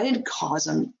 but I didn't cause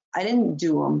them. I didn't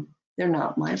do them. They're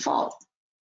not my fault.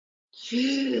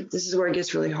 This is where it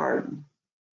gets really hard,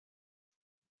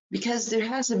 because there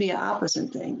has to be an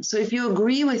opposite thing. So if you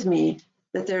agree with me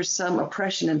that there's some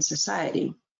oppression in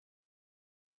society,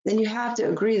 then you have to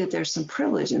agree that there's some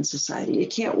privilege in society.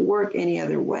 It can't work any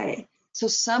other way. So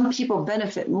some people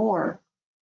benefit more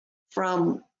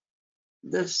from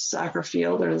the soccer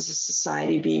field or the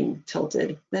society being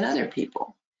tilted than other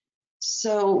people.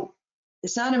 So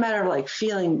it's not a matter of like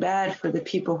feeling bad for the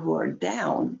people who are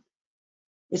down.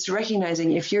 It's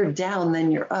recognizing if you're down,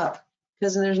 then you're up,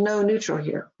 because there's no neutral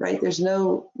here, right? There's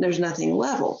nothing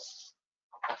level.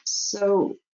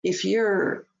 So if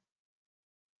you're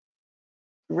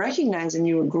recognizing,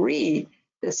 you agree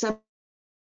that some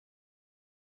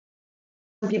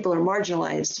people are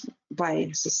marginalized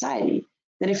by society,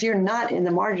 then if you're not in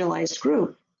the marginalized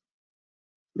group,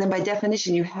 then by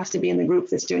definition, you have to be in the group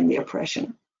that's doing the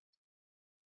oppression.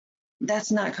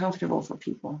 That's not comfortable for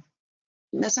people.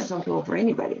 That's not comfortable for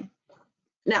anybody.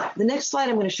 Now, the next slide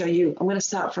I'm going to show you, I'm going to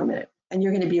stop for a minute, and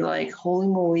you're going to be like, holy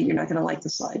moly, you're not going to like the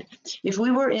slide. If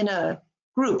we were in a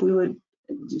group, we would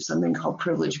do something called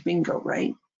privilege bingo,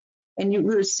 right? And we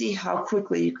would see how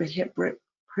quickly you could hit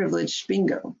privilege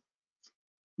bingo.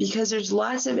 Because there's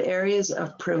lots of areas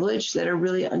of privilege that are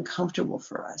really uncomfortable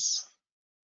for us.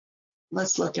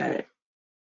 Let's look at it.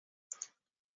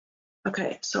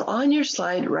 Okay, so on your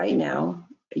slide right now,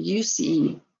 you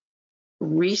see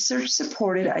research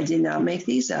supported, I did not make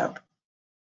these up,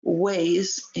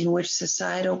 ways in which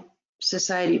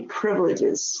society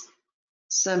privileges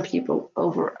some people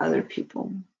over other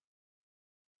people.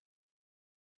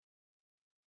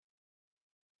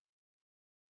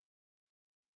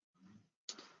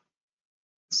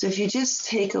 So if you just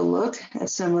take a look at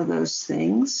some of those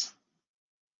things,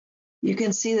 you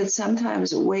can see that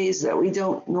sometimes ways that we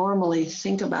don't normally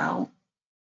think about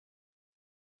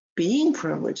being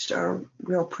privileged are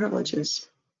real privileges.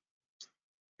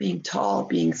 Being tall,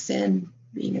 being thin,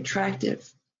 being attractive,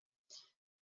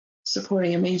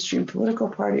 supporting a mainstream political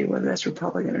party, whether that's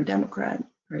Republican or Democrat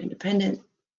or independent.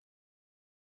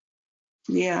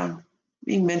 Yeah,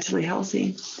 being mentally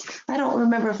healthy. I don't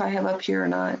remember if I have up here or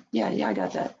not. Yeah, I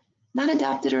got that. Not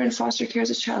adopted or in foster care as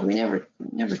a child. We never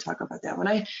talk about that. When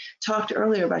I talked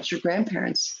earlier about your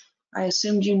grandparents, I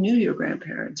assumed you knew your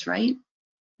grandparents, right?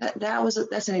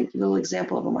 That's a little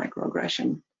example of a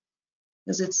microaggression,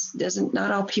 because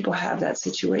not all people have that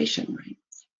situation, right?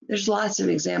 There's lots of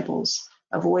examples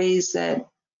of ways that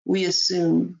we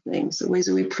assume things, the ways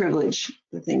that we privilege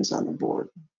the things on the board.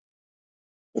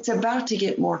 It's about to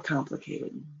get more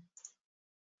complicated,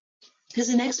 because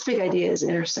the next big idea is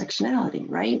intersectionality,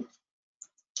 right?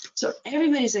 So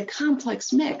everybody's a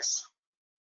complex mix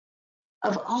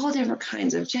of all different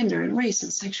kinds of gender and race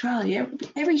and sexuality.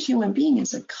 Every human being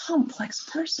is a complex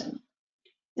person.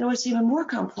 You know, what's even more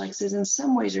complex is in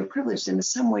some ways you're privileged and in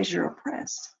some ways you're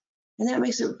oppressed. And that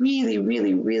makes it really,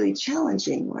 really, really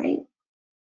challenging, right?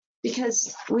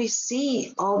 Because we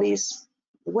see all these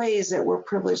ways that we're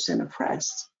privileged and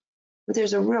oppressed, but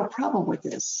there's a real problem with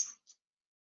this.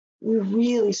 We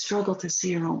really struggle to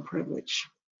see our own privilege.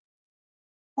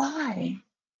 Why?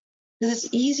 Because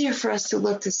it's easier for us to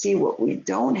look to see what we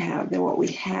don't have than what we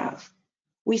have.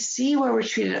 We see where we're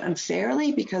treated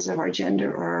unfairly because of our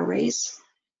gender or our race,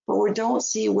 but we don't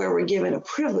see where we're given a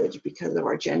privilege because of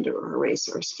our gender or our race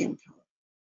or our skin color.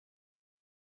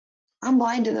 I'm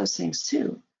blind to those things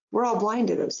too. We're all blind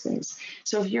to those things.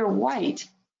 So if you're white,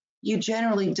 you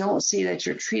generally don't see that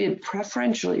you're treated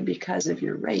preferentially because of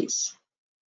your race.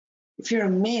 If you're a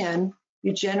man,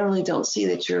 you generally don't see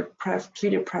that you're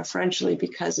treated preferentially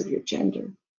because of your gender.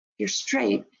 If you're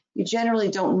straight, you generally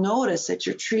don't notice that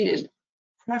you're treated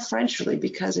preferentially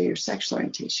because of your sexual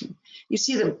orientation. You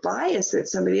see the bias that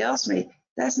somebody else made.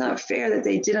 That's not fair that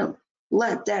they didn't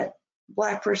let that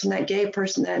Black person, that gay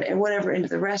person, that and whatever into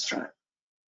the restaurant.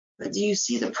 But do you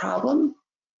see the problem?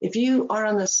 If you are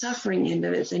on the suffering end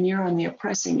of it, then you're on the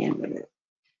oppressing end of it.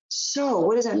 So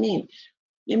what does that mean?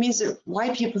 It means that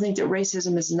white people think that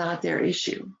racism is not their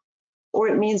issue. Or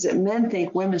it means that men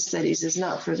think women's studies is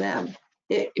not for them.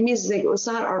 It means they think it's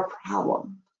not our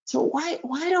problem. So why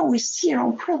don't we see our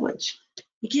own privilege?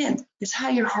 Again, it's how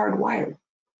you're hardwired.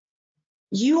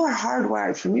 You are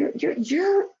hardwired from your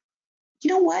you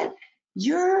know what?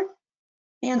 Your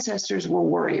ancestors were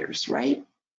warriors, right?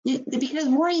 Because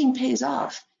worrying pays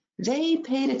off. They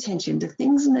paid attention to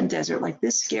things in the desert like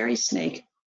this scary snake,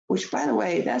 which, by the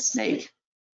way, that snake,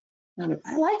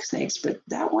 I like snakes, but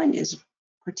that one is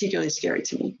particularly scary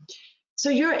to me. So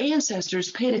your ancestors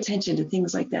paid attention to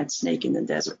things like that snake in the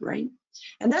desert, right?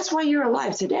 And that's why you're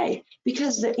alive today,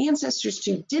 because the ancestors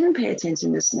who didn't pay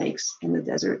attention to snakes in the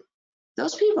desert,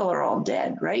 those people are all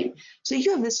dead, right? So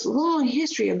you have this long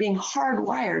history of being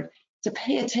hardwired to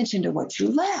pay attention to what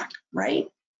you lack,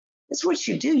 right? That's what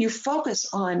you do. You focus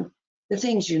on the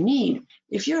things you need.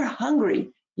 If you're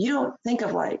hungry, you don't think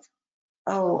of like,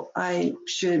 oh, I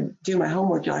should do my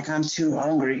homework. You're like, I'm too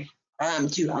hungry. I'm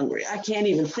too hungry. I can't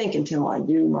even think until I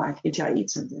eat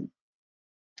something.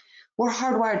 We're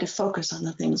hardwired to focus on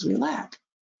the things we lack: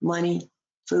 money,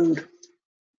 food,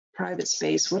 private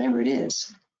space, whatever it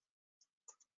is.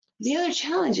 The other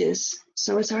challenge is,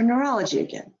 so it's our neurology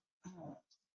again.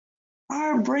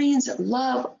 Our brains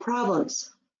love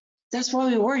problems. That's why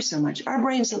we worry so much. Our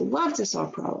brains love to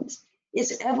solve problems.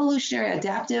 It's evolutionary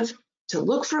adaptive to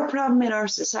look for a problem in our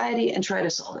society and try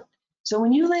to solve it. So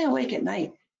when you lay awake at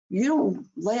night, you don't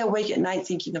lay awake at night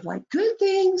thinking of like good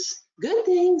things, good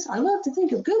things. I love to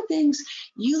think of good things.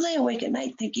 You lay awake at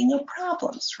night thinking of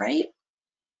problems, right?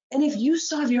 And if you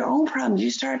solve your own problems, you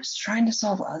start trying to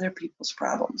solve other people's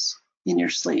problems in your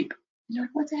sleep. You're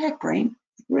like, what the heck, brain?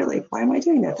 Really, why am I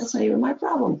doing that? That's not even my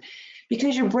problem.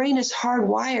 Because your brain is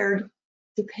hardwired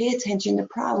to pay attention to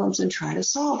problems and try to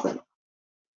solve them.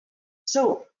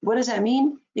 So what does that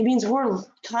mean? It means we're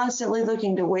constantly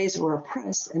looking to ways we're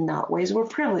oppressed and not ways we're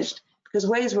privileged. Because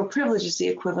ways we're privileged is the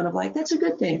equivalent of like, that's a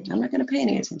good thing. I'm not going to pay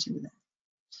any attention to that.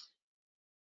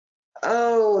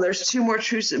 Oh, there's two more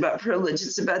truths about privilege.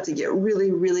 It's about to get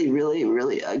really, really, really,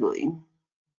 really ugly.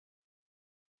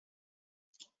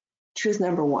 Truth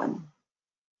number one.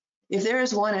 If there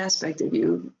is one aspect of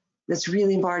you that's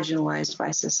really marginalized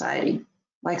by society,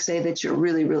 like say that you're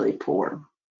really, really poor,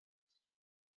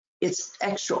 it's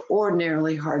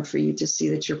extraordinarily hard for you to see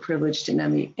that you're privileged in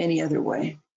any other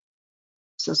way.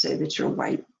 So say that you're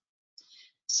white.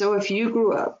 So if you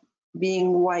grew up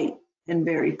being white and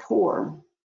very poor,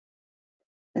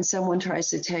 and someone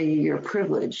tries to tell you you're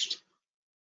privileged,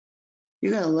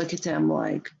 you're going to look at them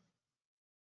like,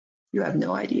 you have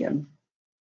no idea.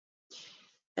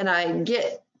 And I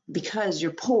get, because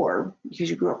you're poor, because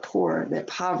you grew up poor, that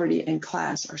poverty and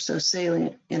class are so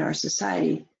salient in our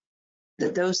society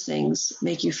that those things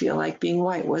make you feel like being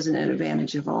white wasn't an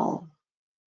advantage of all.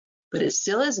 But it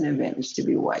still is an advantage to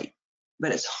be white.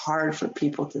 But it's hard for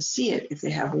people to see it if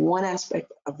they have one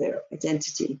aspect of their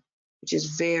identity, which is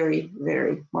very,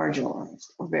 very marginalized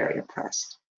or very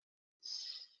oppressed.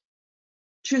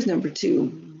 Truth number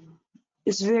two,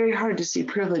 it's very hard to see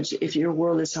privilege if your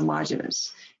world is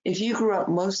homogenous. If you grew up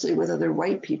mostly with other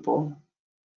white people,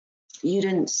 you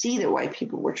didn't see that white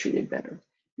people were treated better.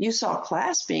 You saw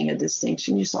class being a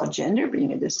distinction. You saw gender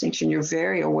being a distinction. You're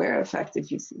very aware of the fact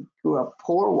that you grew up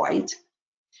poor white.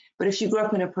 But if you grew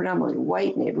up in a predominantly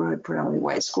white neighborhood, predominantly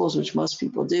white schools, which most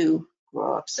people do,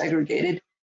 grow up segregated,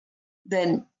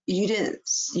 then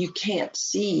you can't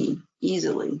see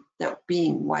easily that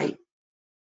being white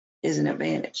is an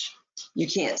advantage. You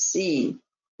can't see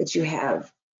that you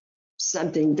have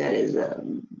something that is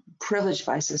privileged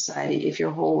by society if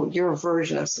your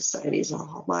version of society is all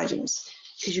homogenous,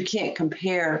 because you can't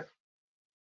compare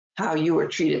how you were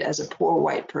treated as a poor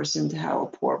white person to how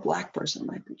a poor black person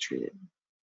might be treated.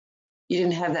 You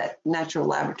didn't have that natural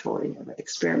laboratory of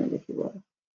experiment, if you will.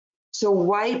 So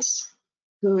whites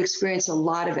who experience a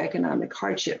lot of economic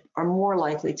hardship are more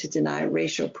likely to deny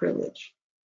racial privilege.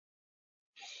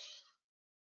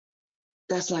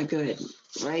 That's not good,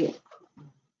 right?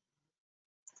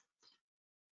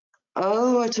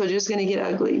 Oh, I told you it's going to get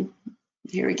ugly.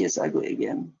 Here it gets ugly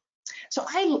again. So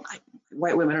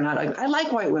white women are not ugly. I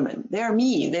like white women. They are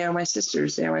me. They are my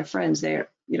sisters. They are my friends. They're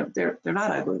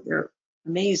not ugly. They're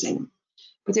amazing.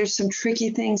 But there's some tricky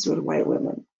things with white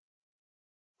women.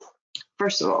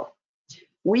 First of all,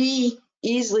 we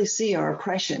easily see our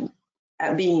oppression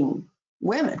at being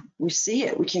women. We see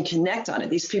it. We can connect on it.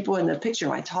 These people in the picture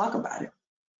might talk about it.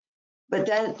 But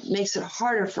that makes it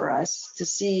harder for us to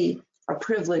see our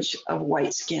privilege of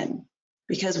white skin,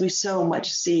 because we so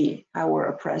much see how we're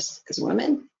oppressed as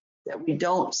women that we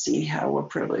don't see how we're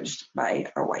privileged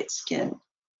by our white skin.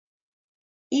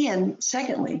 And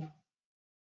secondly,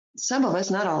 some of us,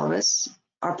 not all of us,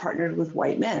 are partnered with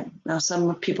white men. Now,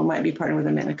 some people might be partnered with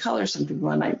a man of color. Some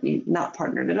people might be not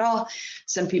partnered at all.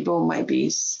 Some people might be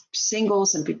single.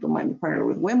 Some people might be partnered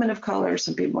with women of color.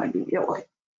 Some people might be,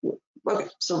 okay,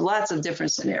 so lots of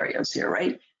different scenarios here,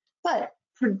 right? But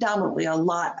predominantly a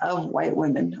lot of white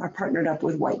women are partnered up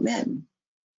with white men.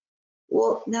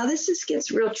 Well, now this just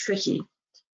gets real tricky.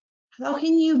 How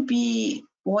can you be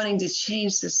wanting to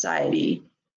change society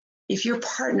if your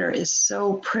partner is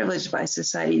so privileged by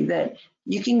society that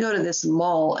you can go to this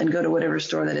mall and go to whatever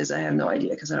store that is? I have no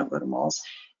idea because I don't go to malls.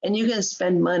 And you can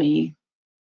spend money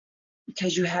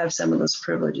because you have some of those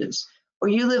privileges. Or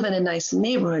you live in a nice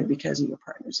neighborhood because of your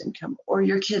partner's income. Or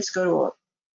your kids go to a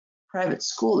private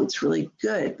school that's really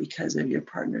good because of your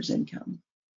partner's income.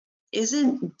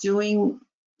 Isn't doing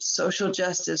social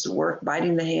justice work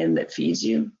biting the hand that feeds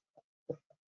you?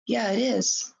 Yeah, it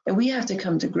is. And we have to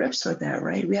come to grips with that,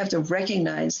 right? We have to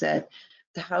recognize that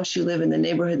the house you live in, the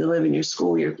neighborhood that live in your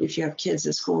school, if you have kids,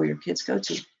 the school where your kids go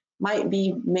to, might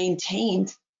be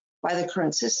maintained by the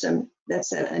current system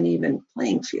that's an uneven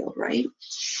playing field, right?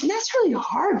 And that's really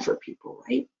hard for people,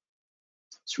 right?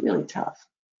 It's really tough.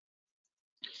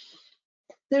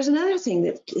 There's another thing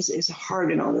that is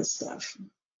hard in all this stuff.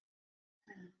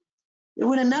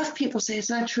 When enough people say it's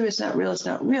not true, it's not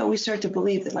real, we start to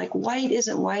believe that like white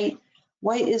isn't white,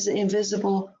 white is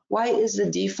invisible, white is the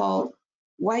default,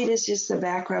 white is just the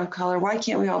background color. Why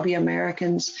can't we all be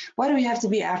Americans? Why do we have to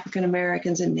be African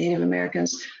Americans and Native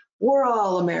Americans? We're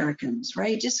all Americans,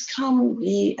 right? Just come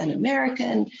be an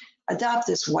American, adopt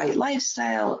this white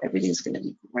lifestyle, everything's going to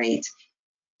be great.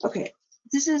 Okay,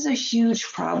 this is a huge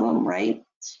problem, right?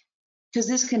 Because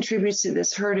this contributes to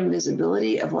this herd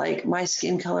invisibility of like, my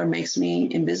skin color makes me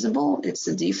invisible. It's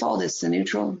the default, it's the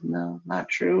neutral. No, not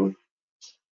true.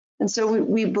 And so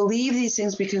we believe these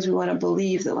things because we want to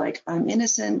believe that like, I'm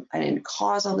innocent, I didn't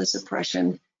cause all this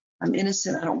oppression, I'm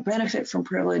innocent, I don't benefit from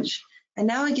privilege. And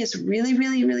now it gets really,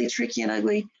 really, really tricky and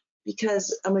ugly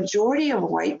because a majority of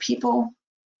white people,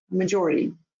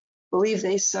 believe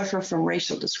they suffer from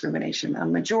racial discrimination. A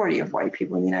majority of white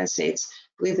people in the United States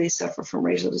believe they suffer from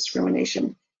racial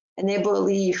discrimination. And they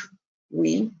believe,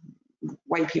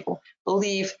 white people,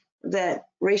 believe that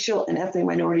racial and ethnic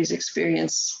minorities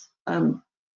experience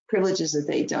privileges that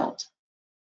they don't.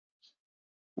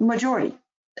 A majority.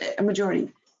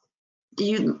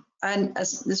 And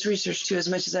as this research too, as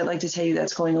much as I'd like to tell you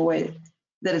that's going away,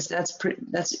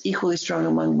 that's equally strong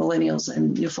among millennials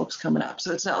and new folks coming up.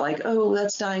 So it's not like, oh,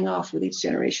 that's dying off with each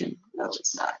generation. No,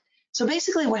 it's not. So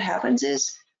basically what happens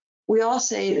is we all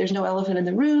say there's no elephant in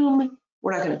the room.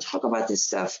 We're not going to talk about this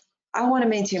stuff. I want to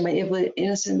maintain my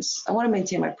innocence. I want to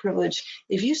maintain my privilege.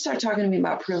 If you start talking to me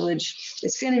about privilege,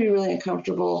 it's going to be really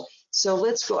uncomfortable. So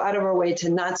let's go out of our way to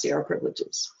not see our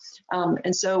privileges.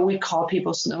 And so we call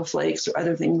people snowflakes or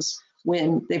other things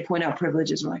when they point out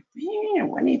privileges. We're like, man,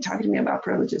 what are you talking to me about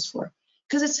privileges for?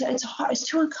 Because it's hard, it's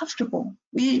too uncomfortable.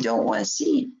 We don't want to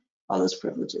see all those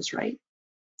privileges, right?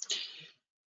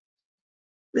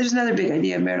 There's another big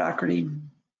idea of meritocracy.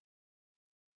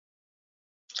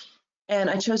 And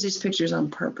I chose these pictures on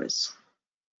purpose.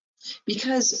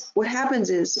 Because what happens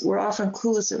is we're often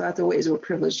clueless about the ways we're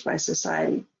privileged by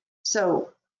society. So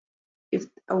if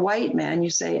a white man, you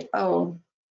say, oh,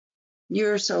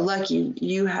 you're so lucky,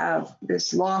 you have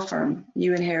this law firm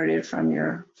you inherited from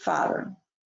your father.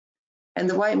 And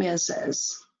the white man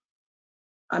says,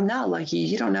 I'm not lucky.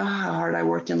 You don't know how hard I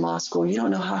worked in law school. You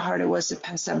don't know how hard it was to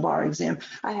pass that bar exam.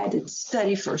 I had to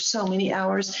study for so many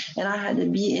hours, and I had to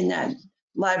be in that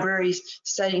library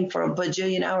studying for a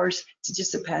bajillion hours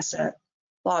to pass that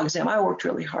law exam. I worked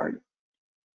really hard.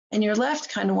 And you're left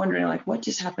kind of wondering, like, what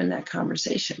just happened in that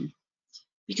conversation?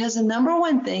 Because the number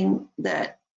one thing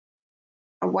that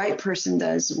a white person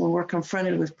does when we're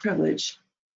confronted with privilege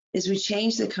is we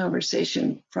change the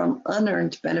conversation from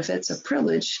unearned benefits of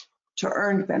privilege to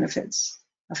earned benefits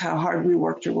of how hard we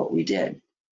worked or what we did.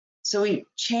 So we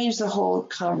change the whole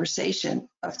conversation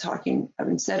of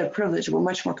instead of privilege, we're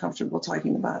much more comfortable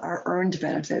talking about our earned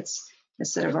benefits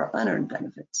instead of our unearned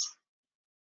benefits.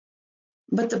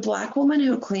 But the Black woman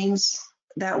who cleans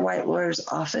that white lawyer's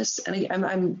office, and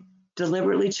I'm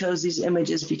deliberately chose these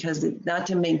images because not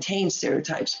to maintain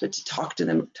stereotypes, but to talk to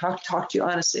them, talk to you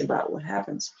honestly about what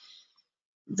happens.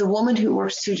 The woman who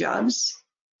works 2 jobs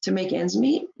to make ends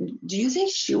meet, do you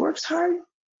think she works hard?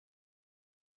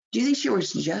 Do you think she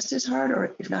works just as hard,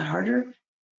 or if not harder,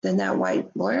 than that white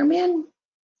lawyer man?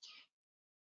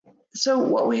 So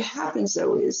what happens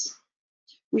though is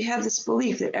we have this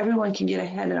belief that everyone can get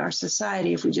ahead in our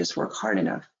society if we just work hard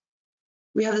enough.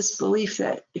 We have this belief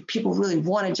that if people really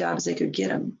wanted jobs, they could get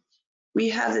them. We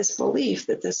have this belief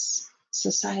that this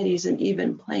society is an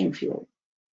even playing field,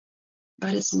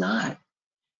 but it's not.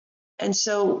 And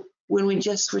so when we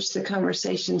just switch the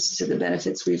conversations to the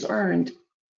benefits we've earned,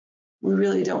 we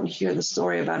really don't hear the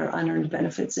story about our unearned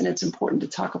benefits. And it's important to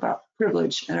talk about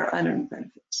privilege and our unearned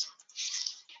benefits.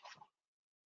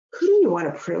 Who do we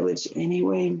want to privilege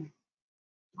anyway?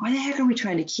 Why the heck are we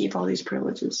trying to keep all these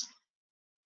privileges?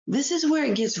 This is where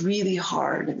it gets really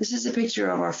hard. This is a picture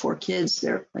of our 4 kids.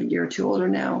 They're a year or 2 older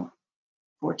now,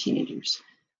 4 teenagers.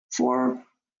 4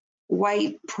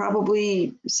 white,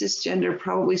 probably cisgender,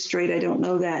 probably straight, I don't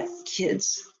know that,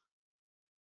 kids.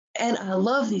 And I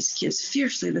love these kids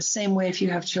fiercely, the same way if you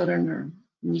have children or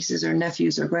nieces or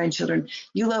nephews or grandchildren,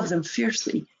 you love them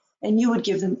fiercely. And you would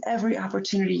give them every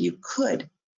opportunity you could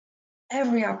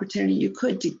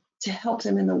to help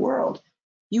them in the world.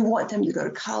 You want them to go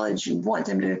to college. You want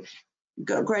them to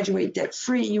go graduate debt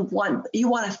free. You want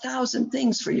 1,000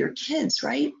 things for your kids,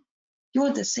 right? You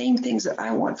want the same things that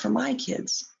I want for my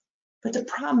kids. But the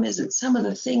problem is that some of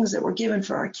the things that we're given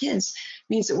for our kids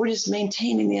means that we're just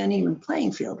maintaining the uneven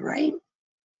playing field, right?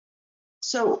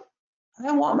 So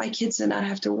I want my kids to not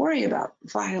have to worry about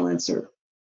violence or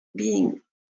being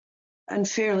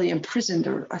unfairly imprisoned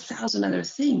or 1,000 other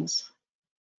things.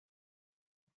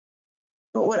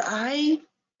 But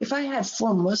if I had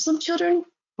 4 Muslim children,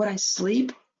 would I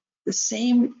sleep the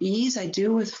same ease I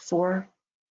do with 4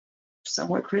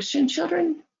 somewhat Christian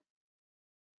children?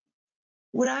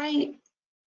 Would I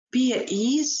be at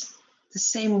ease the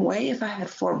same way if I had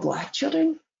 4 Black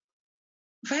children?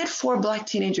 If I had 4 Black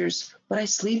teenagers, would I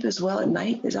sleep as well at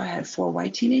night as I had 4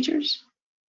 white teenagers?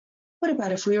 What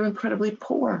about if we were incredibly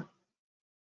poor?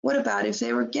 What about if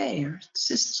they were gay or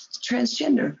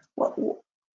transgender?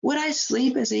 Would I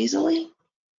sleep as easily?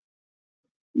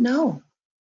 No,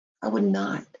 I would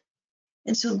not.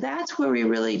 And so that's where we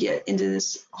really get into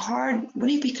this hard,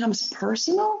 when it becomes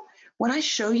personal, when I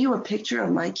show you a picture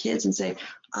of my kids and say,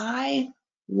 I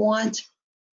want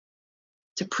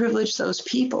to privilege those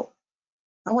people.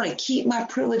 I want to keep my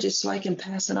privileges so I can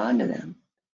pass it on to them.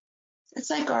 It's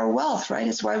like our wealth, right?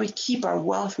 It's why we keep our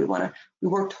wealth. We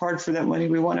worked hard for that money.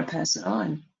 We want to pass it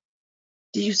on.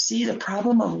 Do you see the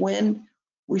problem of when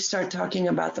we start talking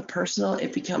about the personal,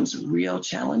 it becomes real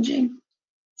challenging?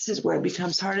 This is where it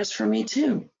becomes hardest for me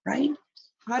too, right?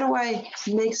 How do I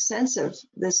make sense of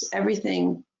this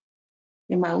everything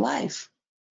in my life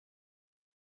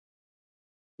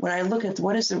when I look at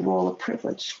what is the role of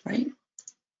privilege, right?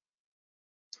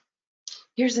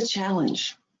 Here's the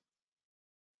challenge.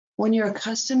 When you're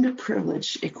accustomed to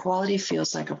privilege, equality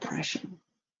feels like oppression.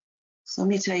 So let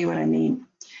me tell you what I mean.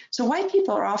 So white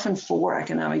people are often for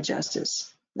economic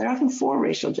justice. They're often for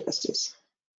racial justice.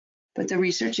 But the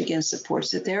research again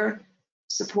supports that their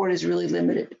support is really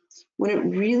limited. When it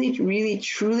really, really,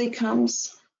 truly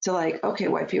comes to like, okay,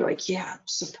 white people are like, yeah,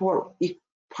 support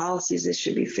policies, this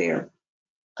should be fair.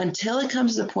 Until it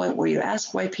comes to the point where you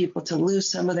ask white people to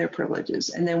lose some of their privileges,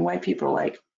 and then white people are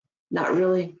like, not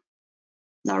really,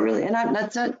 not really. And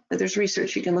that's not, there's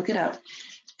research, you can look it up.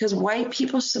 Because white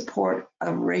people's support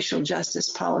of racial justice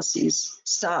policies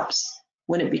stops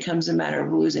when it becomes a matter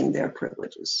of losing their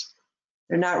privileges.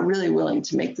 They're not really willing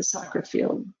to make the soccer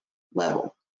field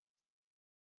level.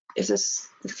 If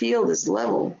the field is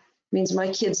level, it means my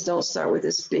kids don't start with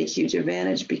this big, huge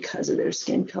advantage because of their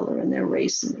skin color and their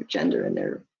race and their gender and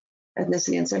their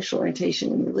ethnicity and sexual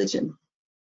orientation and religion.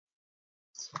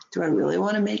 Do I really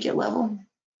want to make it level?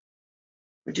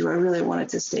 Or do I really want it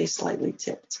to stay slightly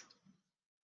tipped?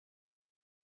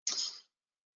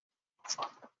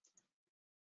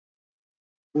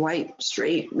 White,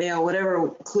 straight, male, whatever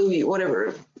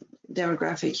whatever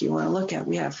demographic you want to look at,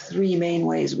 we have 3 main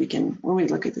ways when we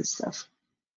look at this stuff.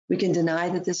 We can deny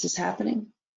that this is happening,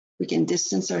 we can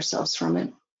distance ourselves from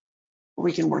it, or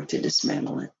we can work to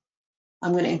dismantle it.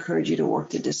 I'm going to encourage you to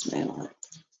work to dismantle it.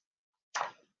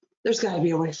 There's got to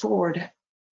be a way forward.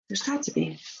 There's got to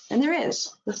be. And there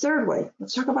is. The third way.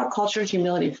 Let's talk about culture of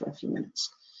humility for a few minutes.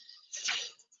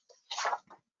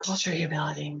 Culture of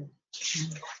humility.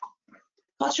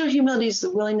 Cultural humility is the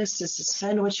willingness to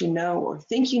suspend what you know or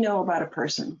think you know about a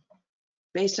person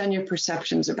based on your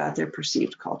perceptions about their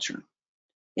perceived culture.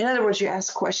 In other words, you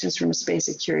ask questions from a space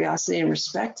of curiosity and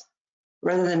respect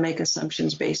rather than make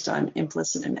assumptions based on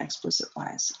implicit and explicit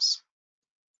biases.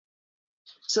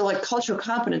 So like cultural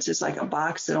competence is like a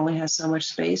box that only has so much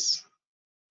space.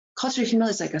 Cultural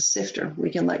humility is like a sifter. We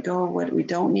can let go of what we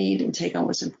don't need and take on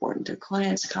what's important to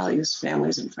clients, colleagues,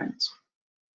 families, and friends.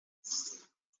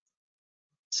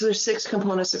 So there's 6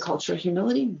 components of cultural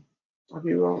humility.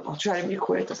 I'll try to be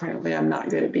quick. Apparently, I'm not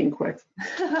good at being quick.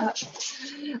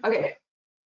 Okay.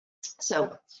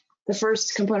 So the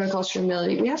first component of cultural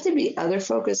humility, we have to be other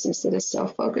focused instead of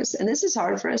self-focused. And this is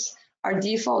hard for us. Our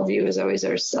default view is always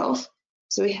ourself.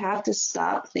 So we have to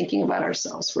stop thinking about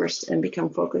ourselves first and become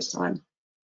focused on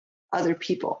other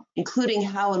people, including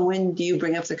how and when do you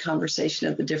bring up the conversation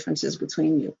of the differences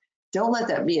between you. Don't let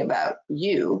that be about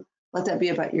you. Let that be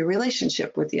about your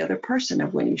relationship with the other person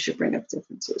of when you should bring up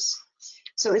differences.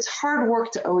 So it's hard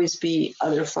work to always be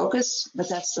other focused, but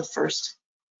that's the first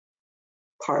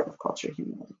part of cultural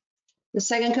humility. The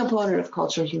second component of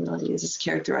cultural humility is it's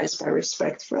characterized by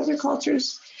respect for other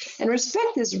cultures. And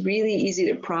respect is really easy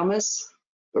to promise,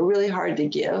 but really hard to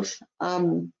give.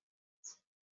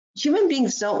 Human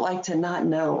beings don't like to not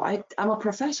know. I'm a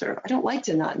professor. I don't like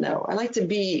to not know. I like to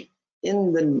be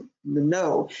in the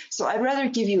know. So I'd rather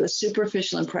give you a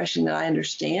superficial impression that I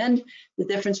understand the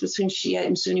difference between Shiite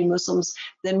and Sunni Muslims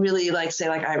than really say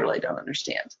I really don't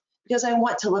understand, because I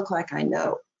want to look like I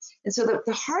know. And so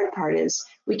the hard part is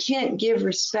we can't give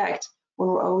respect when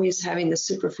we're always having the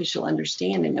superficial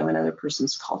understanding of another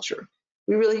person's culture.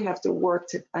 We really have to work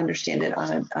to understand it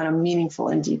on a meaningful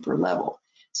and deeper level.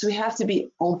 So we have to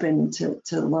be open to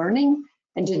learning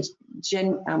and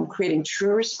to creating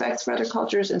true respect for other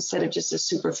cultures instead of just a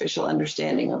superficial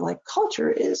understanding of like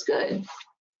culture is good.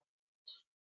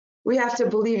 We have to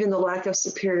believe in the lack of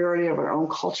superiority of our own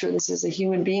culture. This is a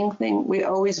human being thing. We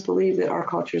always believe that our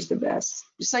culture is the best.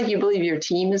 Just like you believe your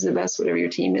team is the best, whatever your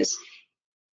team is,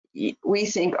 we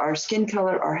think our skin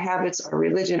color, our habits, our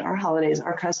religion, our holidays,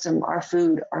 our custom, our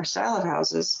food, our style of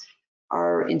houses,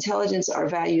 our intelligence, our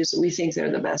values, we think they're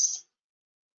the best.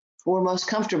 We're most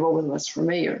comfortable with what's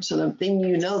familiar. So the thing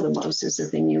you know the most is the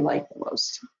thing you like the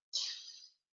most.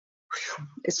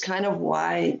 It's kind of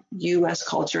why US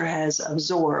culture has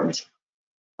absorbed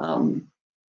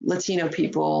Latino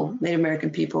people, Native American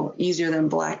people, easier than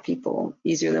Black people,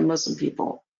 easier than Muslim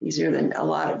people, easier than a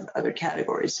lot of other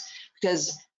categories,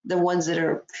 because the ones that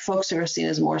are folks who are seen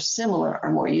as more similar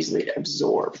are more easily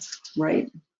absorbed,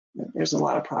 right? There's a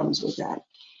lot of problems with that.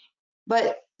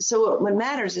 But so what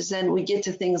matters is then we get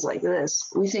to things like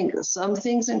this. We think that some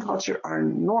things in culture are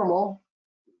normal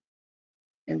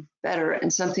and better,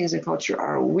 and some things in culture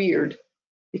are weird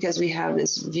because we have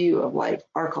this view of like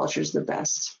our culture is the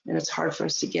best, and it's hard for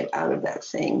us to get out of that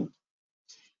thing.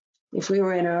 If we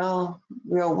were in a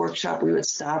real workshop, we would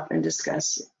stop and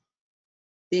discuss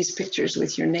these pictures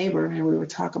with your neighbor, and we would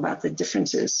talk about the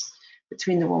differences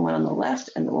between the woman on the left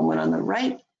and the woman on the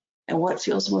right, and what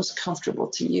feels most comfortable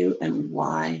to you and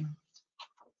why.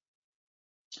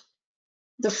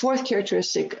 The fourth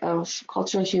characteristic of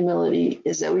cultural humility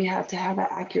is that we have to have an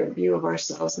accurate view of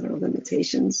ourselves and our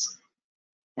limitations.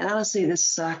 And honestly, this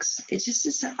sucks. It's just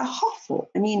it's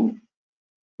awful. I mean,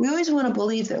 we always want to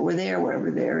believe that we're there wherever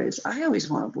there is. I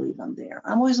always want to believe I'm there.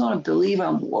 I always want to believe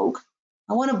I'm woke.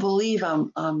 I want to believe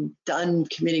I'm done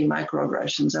committing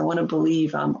microaggressions. I want to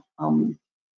believe I'm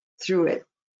through it.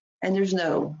 And there's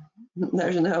no,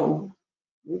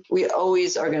 we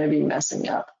always are going to be messing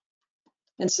up.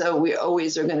 And so we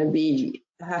always are going to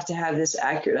have to have this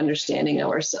accurate understanding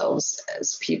of ourselves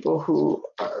as people who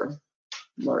are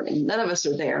learning. None of us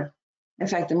are there. In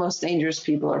fact, the most dangerous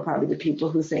people are probably the people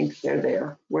who think they're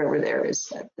there, wherever there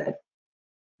is that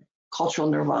cultural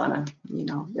nirvana. You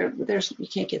know, you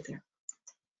can't get there.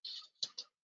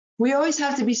 We always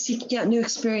have to be seeking out new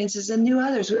experiences and new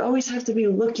others. We always have to be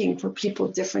looking for people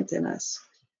different than us.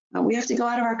 We have to go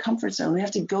out of our comfort zone. We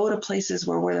have to go to places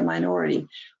where we're the minority.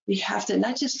 We have to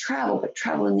not just travel, but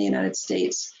travel in the United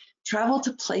States. Travel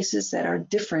to places that are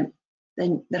different,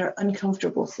 that are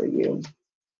uncomfortable for you.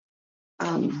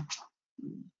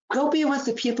 Go be with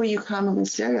the people you commonly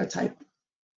stereotype.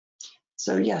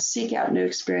 So yeah, seek out new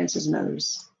experiences and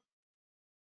others.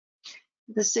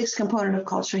 The sixth component of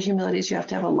cultural humility is you have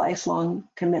to have a lifelong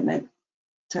commitment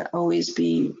to always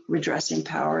be redressing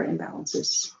power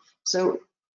imbalances. So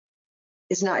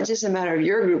it's not just a matter of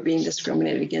your group being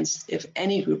discriminated against. If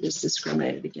any group is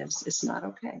discriminated against, it's not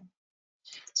okay.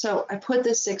 So I put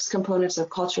the 6 components of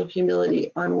cultural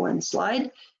humility on one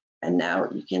slide, and now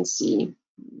you can see,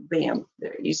 bam,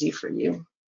 they're easy for you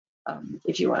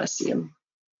if you want to see them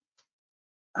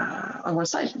on one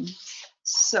slide.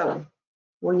 So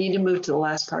we need to move to the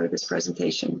last part of this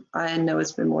presentation. I know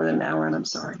it's been more than an hour, and I'm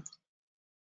sorry.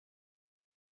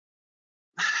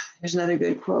 Here's another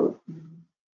good quote.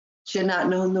 She had not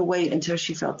known the weight until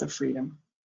she felt the freedom.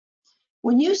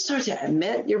 When you start to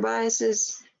admit your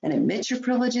biases and admit your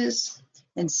privileges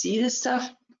and see this stuff,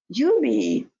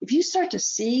 if you start to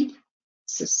see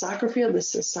the soccer field, the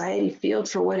society field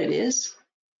for what it is,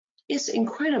 it's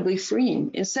incredibly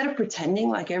freeing. Instead of pretending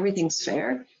like everything's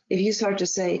fair, if you start to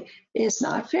say, it's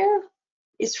not fair,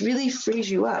 it really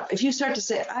frees you up. If you start to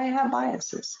say, I have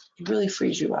biases, it really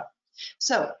frees you up.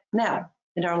 So now,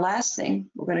 in our last thing,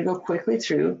 we're going to go quickly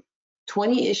through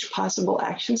 20-ish possible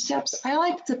action steps. I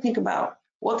like to think about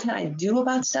what can I do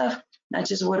about stuff, not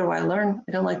just what do I learn.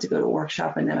 I don't like to go to a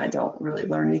workshop and then I don't really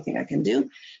learn anything I can do.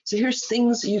 So here's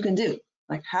things you can do.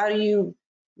 Like, how do you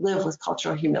live with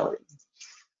cultural humility?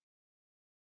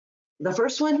 The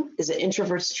first one is an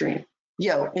introvert's dream.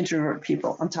 Yo, introvert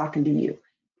people, I'm talking to you.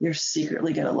 You're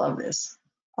secretly going to love this.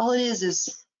 All it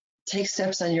is take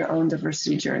steps on your own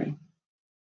diversity journey.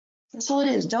 That's all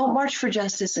it is. Don't march for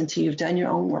justice until you've done your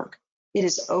own work. It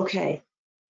is okay.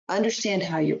 Understand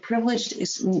how you're privileged.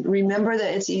 Remember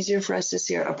that it's easier for us to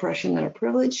see our oppression than our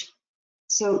privilege.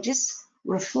 So just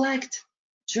reflect,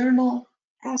 journal,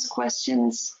 ask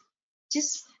questions.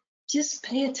 Just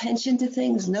pay attention to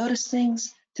things, notice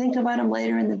things, think about them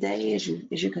later in the day as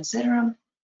you consider them.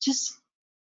 Just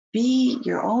be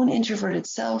your own introverted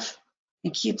self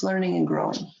and keep learning and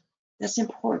growing. That's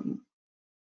important.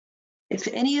 If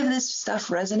any of this stuff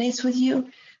resonates with you,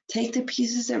 take the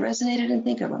pieces that resonated and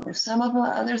think of them. If some of the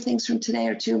other things from today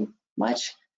are too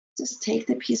much, just take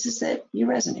the pieces that you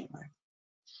resonate with.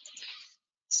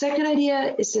 Second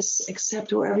idea is to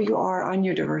accept wherever you are on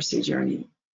your diversity journey.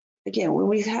 Again, when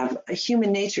we have a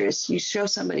human nature, is you show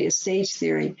somebody a stage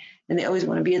theory and they always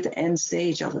want to be at the end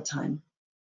stage all the time.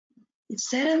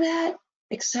 Instead of that,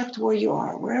 accept where you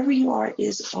are. Wherever you are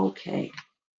is okay.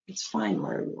 It's fine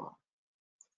wherever you are.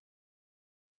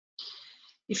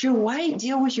 If you're white,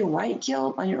 deal with your white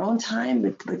guilt on your own time,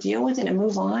 but deal with it and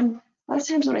move on. A lot of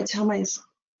times when I tell my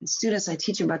students, I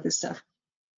teach them about this stuff,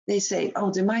 they say,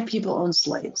 oh, did my people own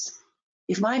slaves?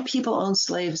 If my people own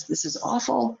slaves, this is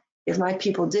awful. If my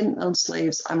people didn't own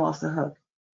slaves, I'm off the hook.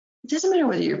 It doesn't matter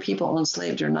whether your people own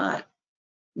slaves or not.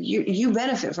 You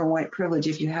benefit from white privilege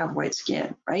if you have white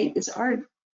skin, right? It's our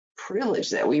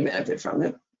privilege that we benefit from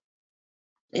it.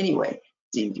 Anyway,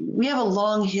 we have a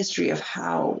long history of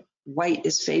how white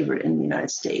is favored in the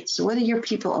United States. So whether your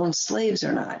people own slaves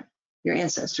or not, your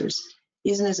ancestors,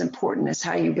 isn't as important as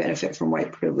how you benefit from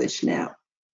white privilege now.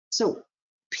 So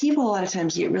people a lot of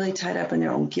times get really tied up in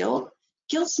their own guilt.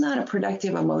 Guilt's not a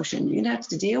productive emotion. You're gonna have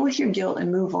to deal with your guilt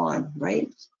and move on,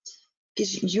 right?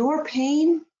 Because your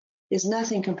pain is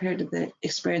nothing compared to the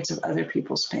experience of other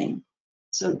people's pain.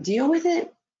 So deal with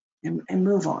it and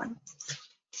move on.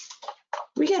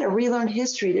 We got to relearn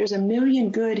history. There's a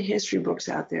million good history books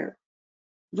out there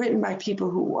written by people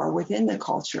who are within the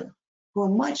culture, who are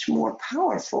much more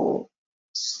powerful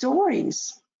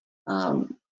stories. The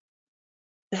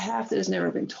Half That Has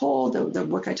Never Been Told, the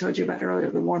book I told you about earlier,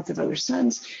 The Warmth of Other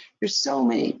Suns. There's so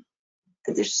many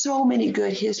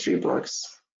good history books,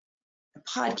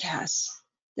 podcasts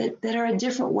that are a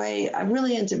different way. I'm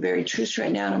really into buried truths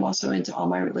right now, and I'm also into all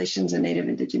my relations and Native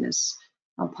Indigenous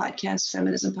podcasts,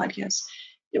 feminism podcasts.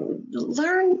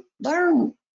 Relearn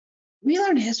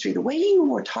history. The way you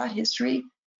were taught history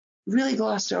really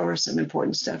glossed over some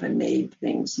important stuff and made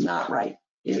things not right.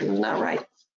 It was not right.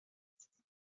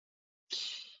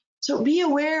 So be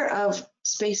aware of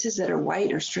spaces that are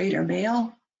white or straight or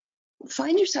male.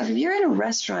 Find yourself, if you're in a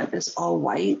restaurant that's all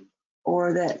white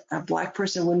or that a Black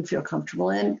person wouldn't feel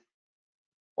comfortable in,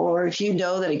 or if you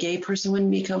know that a gay person wouldn't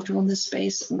be comfortable in this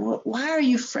space, why are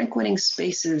you frequenting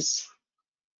spaces,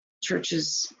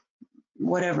 churches,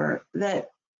 whatever,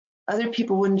 that other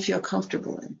people wouldn't feel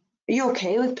comfortable in? Are you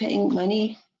okay with paying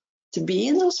money to be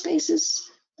in those spaces?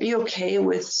 Are you okay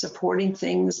with supporting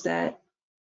things that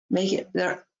make it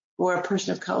that, or a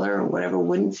person of color or whatever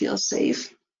wouldn't feel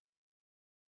safe?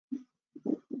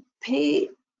 Pay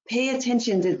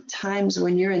attention to times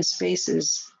when you're in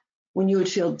spaces when you would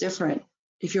feel different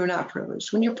if you're not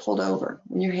privileged, when you're pulled over,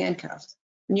 when you're handcuffed,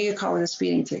 when you get caught with a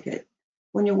speeding ticket,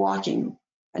 when you're walking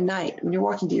at night, when you're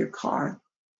walking to your car.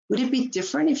 Would it be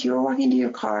different if you were walking to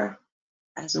your car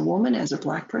as a woman, as a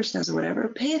Black person, as a whatever?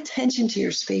 Pay attention to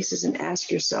your spaces and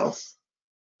ask yourself,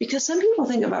 because some people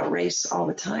think about race all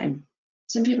the time.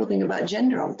 Some people think about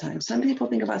gender all the time. Some people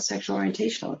think about sexual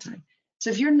orientation all the time. So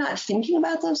if you're not thinking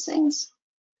about those things,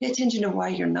 pay attention to why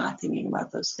you're not thinking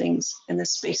about those things and the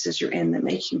spaces you're in that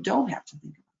make you don't have to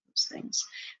think about those things.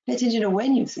 Pay attention to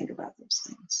when you think about those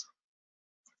things.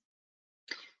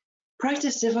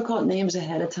 Practice difficult names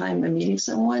ahead of time when meeting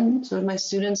someone. So with my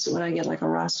students, when I get like a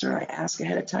roster, I ask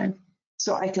ahead of time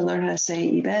so I can learn how to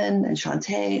say Iben and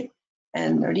Shantae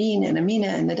and Nardine and Amina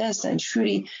and Nadesta and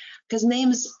Shruti, because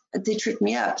names, they trick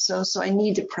me up. So I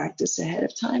need to practice ahead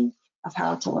of time of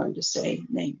how to learn to say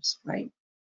names, right?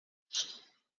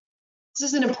 This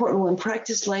is an important one.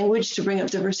 Practice language to bring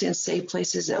up diversity in safe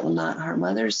places that will not harm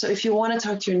others. So if you want to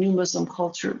talk to your new Muslim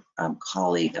culture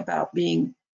colleague about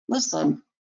being Muslim,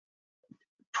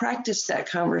 practice that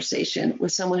conversation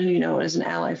with someone who you know is an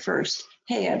ally first.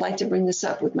 Hey, I'd like to bring this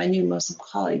up with my new Muslim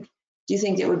colleague. Do you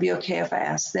think it would be okay if I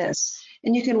asked this?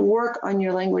 And you can work on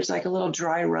your language like a little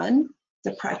dry run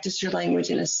to practice your language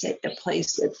in a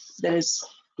place that is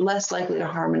less likely to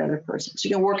harm another person. So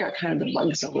you can work out kind of the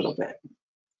bugs a little bit.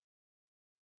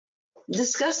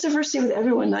 Discuss diversity with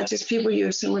everyone, not just people you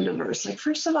assume are diverse. Like,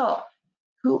 first of all,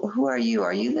 who are you?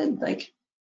 Are you the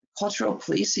cultural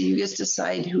police? So you just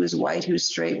decide who is white, who's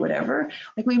straight, whatever.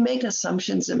 Like, we make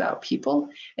assumptions about people,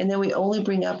 and then we only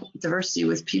bring up diversity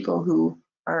with people who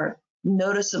are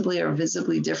noticeably or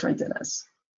visibly different than us.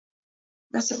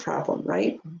 That's a problem,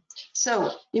 right?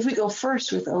 So if we go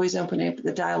first with always opening up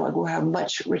the dialogue, we'll have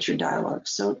much richer dialogue.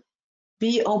 So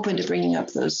be open to bringing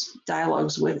up those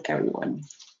dialogues with everyone.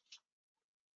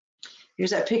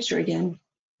 Here's that picture again.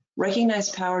 Recognize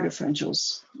power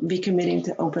differentials. Be committing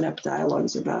to open up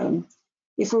dialogues about them.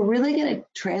 If we're really going to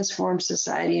transform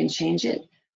society and change it,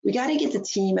 We got to get the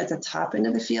team at the top end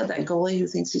of the field, that goalie who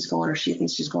thinks he's going or she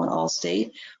thinks she's going all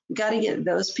state. We got to get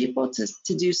those people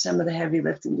to do some of the heavy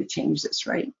lifting to change this,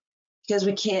 right? Because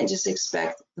we can't just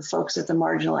expect the folks at the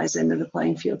marginalized end of the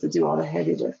playing field to do all the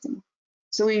heavy lifting.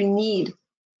 So we need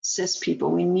cis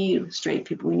people, we need straight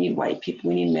people, we need white people,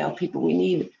 we need male people, we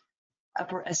need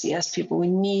upper SES people, we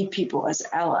need people as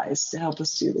allies to help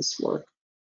us do this work.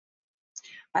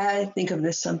 I think of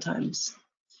this sometimes.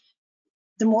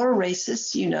 The more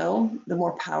racist you know, the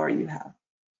more power you have.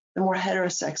 The more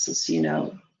heterosexist you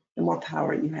know, the more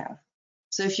power you have.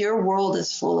 So if your world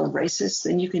is full of racists,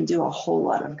 then you can do a whole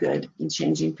lot of good in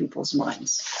changing people's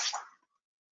minds.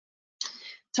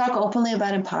 Talk openly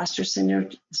about imposter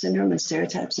syndrome and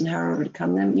stereotypes and how to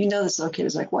overcome them. You know this little kid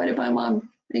is like, why did my mom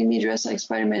make me dress like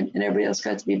Spider-Man and everybody else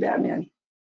got to be Batman?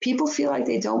 People feel like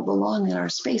they don't belong in our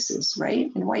spaces,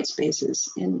 right? In white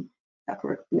spaces, in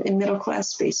middle class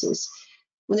spaces.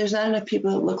 When there's not enough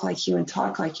people that look like you and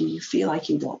talk like you feel like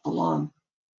you don't belong.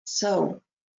 So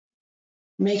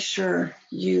make sure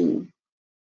you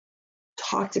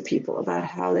talk to people about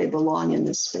how they belong in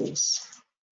this space.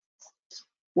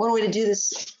 One way to do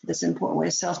this important way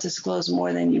is self-disclose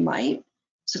more than you might.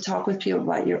 So talk with people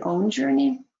about your own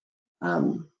journey,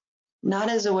 not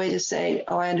as a way to say,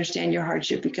 oh, I understand your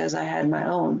hardship because I had my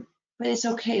own, but it's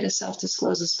okay to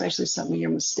self-disclose, especially some of your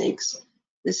mistakes.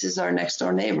 This is our next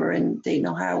door neighbor in Dayton,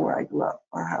 Ohio, where I grew up.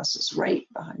 Our house is right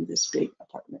behind this big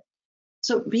apartment.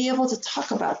 So be able to talk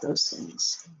about those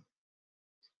things.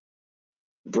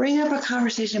 Bring up a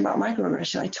conversation about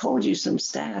microaggression. I told you some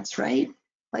stats, right?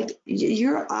 Like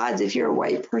your odds, if you're a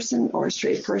white person or a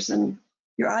straight person,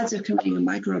 your odds of committing a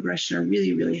microaggression are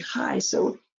really, really high.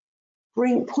 So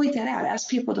point that out. Ask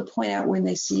people to point out when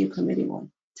they see you committing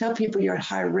one. Tell people you're at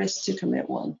high risk to commit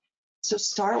one. So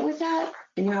start with that,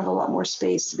 and you have a lot more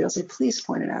space to be able to say, please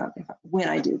point it out when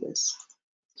I do this.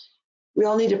 We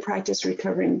all need to practice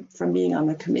recovering from being on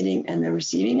the committing and the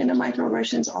receiving end of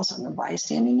microaggressions, also on the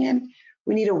bystanding end.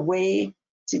 We need a way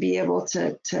to be able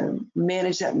to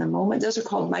manage that in the moment. Those are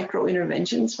called micro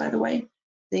interventions, by the way,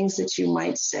 things that you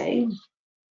might say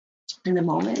in the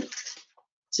moment.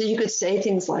 So you could say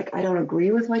things like, I don't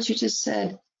agree with what you just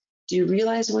said. Do you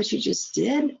realize what you just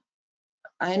did?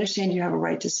 I understand you have a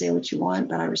right to say what you want,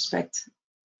 but I respect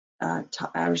I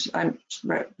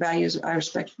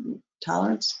respect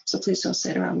tolerance, so please don't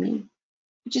say it around me.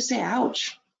 You just say,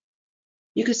 ouch.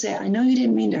 You could say, I know you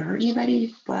didn't mean to hurt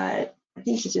anybody, but I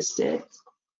think you just did.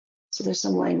 So there's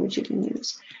some language you can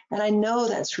use. And I know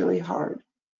that's really hard.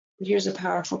 But here's a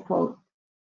powerful quote.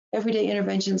 Everyday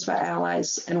interventions by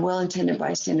allies and well-intended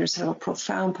bystanders have a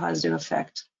profound positive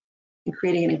effect in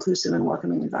creating an inclusive and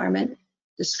welcoming environment,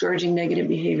 discouraging negative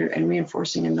behavior, and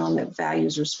reinforcing a norm that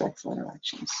values respectful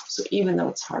interactions. So even though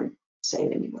it's hard, say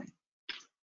it anyway.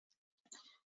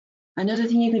 Another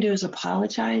thing you can do is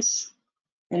apologize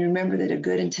and remember that a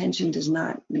good intention does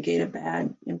not negate a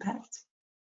bad impact.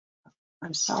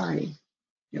 I'm sorry.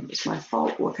 It was my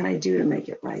fault. What can I do to make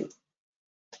it right?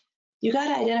 You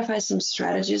got to identify some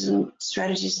strategies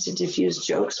to diffuse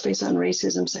jokes based on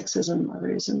racism, sexism, and other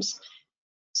isms.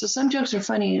 So some jokes are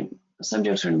funny, some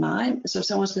jokes are not. So if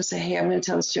someone's going to say, hey, I'm going to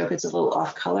tell this joke, it's a little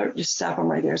off color, just stop them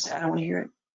right there and say, I don't want to hear it.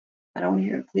 I don't want to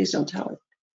hear it. Please don't tell it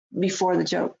before the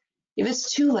joke. If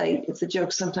it's too late,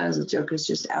 if sometimes the joke is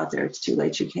just out there, it's too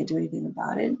late, you can't do anything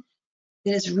about it,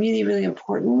 then it's really, really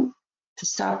important to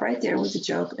stop right there with the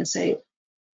joke and say,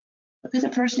 look at the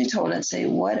person who told it and say,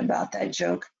 what about that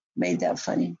joke made that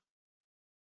funny?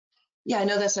 Yeah, I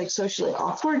know that's like socially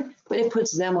awkward, but it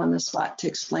puts them on the spot to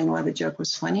explain why the joke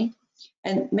was funny,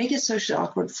 and make it socially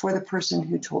awkward for the person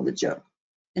who told the joke.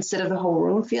 Instead of the whole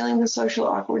room feeling the social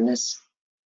awkwardness,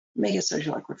 make it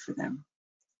socially awkward for them.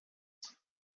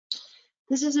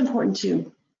 This is important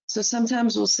too. So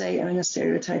sometimes we'll say, I'm going to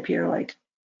stereotype here, like,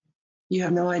 you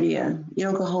have no idea. You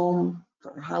don't go home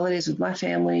for holidays with my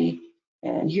family,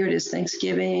 and here it is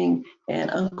Thanksgiving, and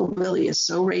Uncle Billy is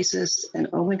so racist, and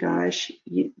oh my gosh,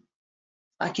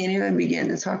 I can't even begin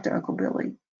to talk to Uncle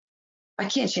Billy. I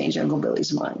can't change Uncle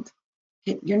Billy's mind.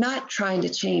 You're not trying to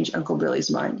change Uncle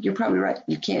Billy's mind. You're probably right.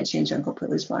 You can't change Uncle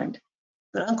Billy's mind.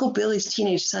 But Uncle Billy's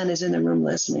teenage son is in the room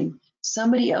listening.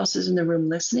 Somebody else is in the room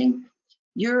listening.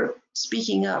 You're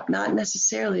speaking up, not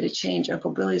necessarily to change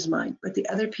Uncle Billy's mind, but the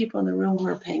other people in the room who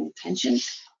are paying attention,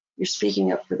 you're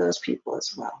speaking up for those people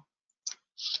as well.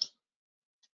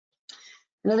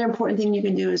 Another important thing you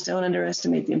can do is don't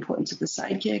underestimate the importance of the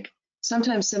sidekick.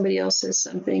 Sometimes somebody else says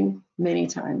something, many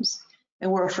times,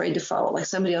 and we're afraid to follow. Like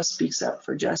somebody else speaks up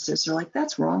for justice, or like,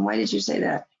 that's wrong, why did you say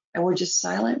that? And we're just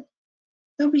silent.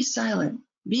 Don't be silent.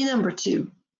 Be number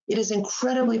two. It is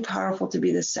incredibly powerful to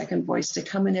be the second voice, to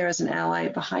come in there as an ally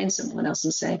behind someone else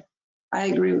and say, I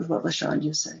agree with what LaShawn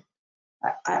just said.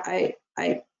 I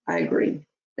agree.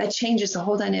 That changes the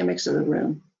whole dynamics of the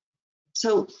room.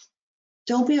 So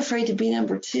don't be afraid to be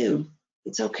number two.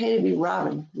 It's okay to be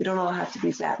Robin. We don't all have to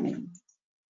be Batman.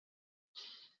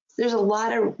 There's a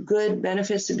lot of good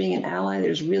benefits to being an ally.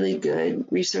 There's really good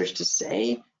research to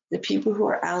say that people who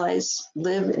are allies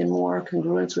live in more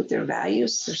congruence with their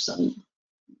values. There's some,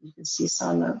 you can see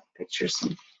some of the pictures,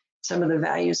 some of the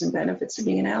values and benefits of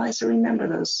being an ally. So remember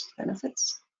those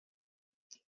benefits.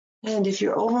 And if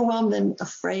you're overwhelmed and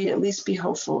afraid, at least be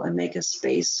hopeful and make a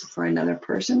space for another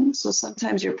person. So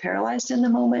sometimes you're paralyzed in the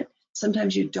moment.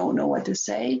 Sometimes you don't know what to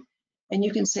say. And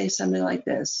you can say something like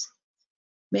this.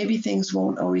 Maybe things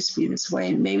won't always be this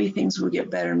way. Maybe things will get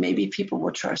better. Maybe people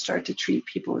will start to treat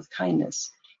people with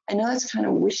kindness. I know that's kind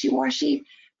of wishy-washy,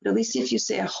 but at least if you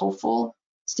say a hopeful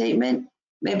statement,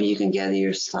 maybe you can gather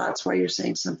your thoughts while you're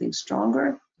saying something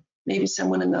stronger. Maybe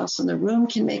someone else in the room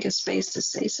can make a space to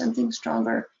say something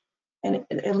stronger. And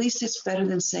at least it's better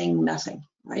than saying nothing,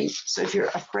 right? So if you're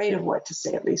afraid of what to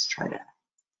say, at least try that.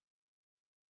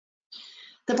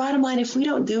 The bottom line, if we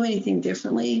don't do anything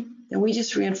differently, then we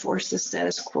just reinforce the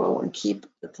status quo and keep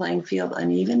the playing field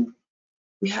uneven.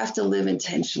 We have to live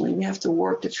intentionally. We have to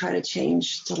work to try to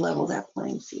change, to level that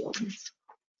playing field, which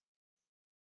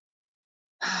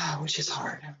is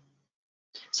hard.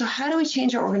 So how do we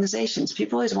change our organizations?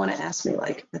 People always want to ask me,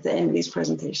 like at the end of these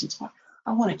presentations, well,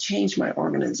 I want to change my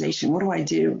organization. What do I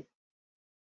do?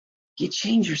 You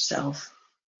change yourself.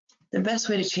 The best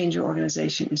way to change your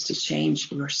organization is to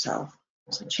change yourself.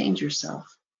 So change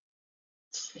yourself.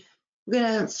 We're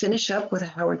going to finish up with a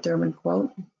Howard Thurman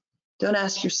quote. Don't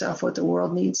ask yourself what the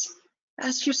world needs.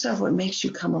 Ask yourself what makes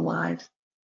you come alive,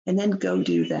 and then go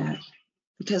do that.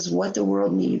 Because what the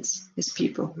world needs is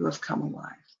people who have come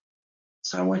alive.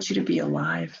 So I want you to be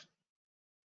alive.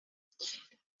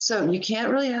 So you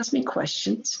can't really ask me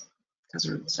questions because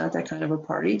it's not that kind of a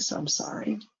party, so I'm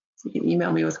sorry. You can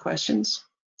email me with questions.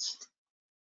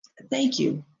 Thank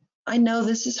you. I know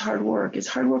this is hard work. It's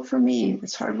hard work for me.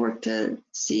 It's hard work to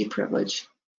see privilege.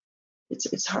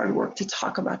 It's hard work to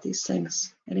talk about these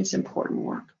things, and it's important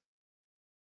work.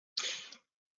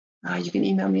 You can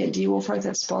email me at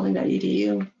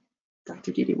dwohlfarth@spalding.edu,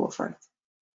 Dr. Dede Wohlfarth.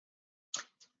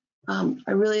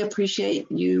 I really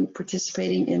appreciate you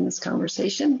participating in this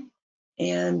conversation,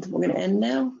 and we're going to end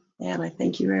now, and I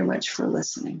thank you very much for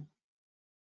listening.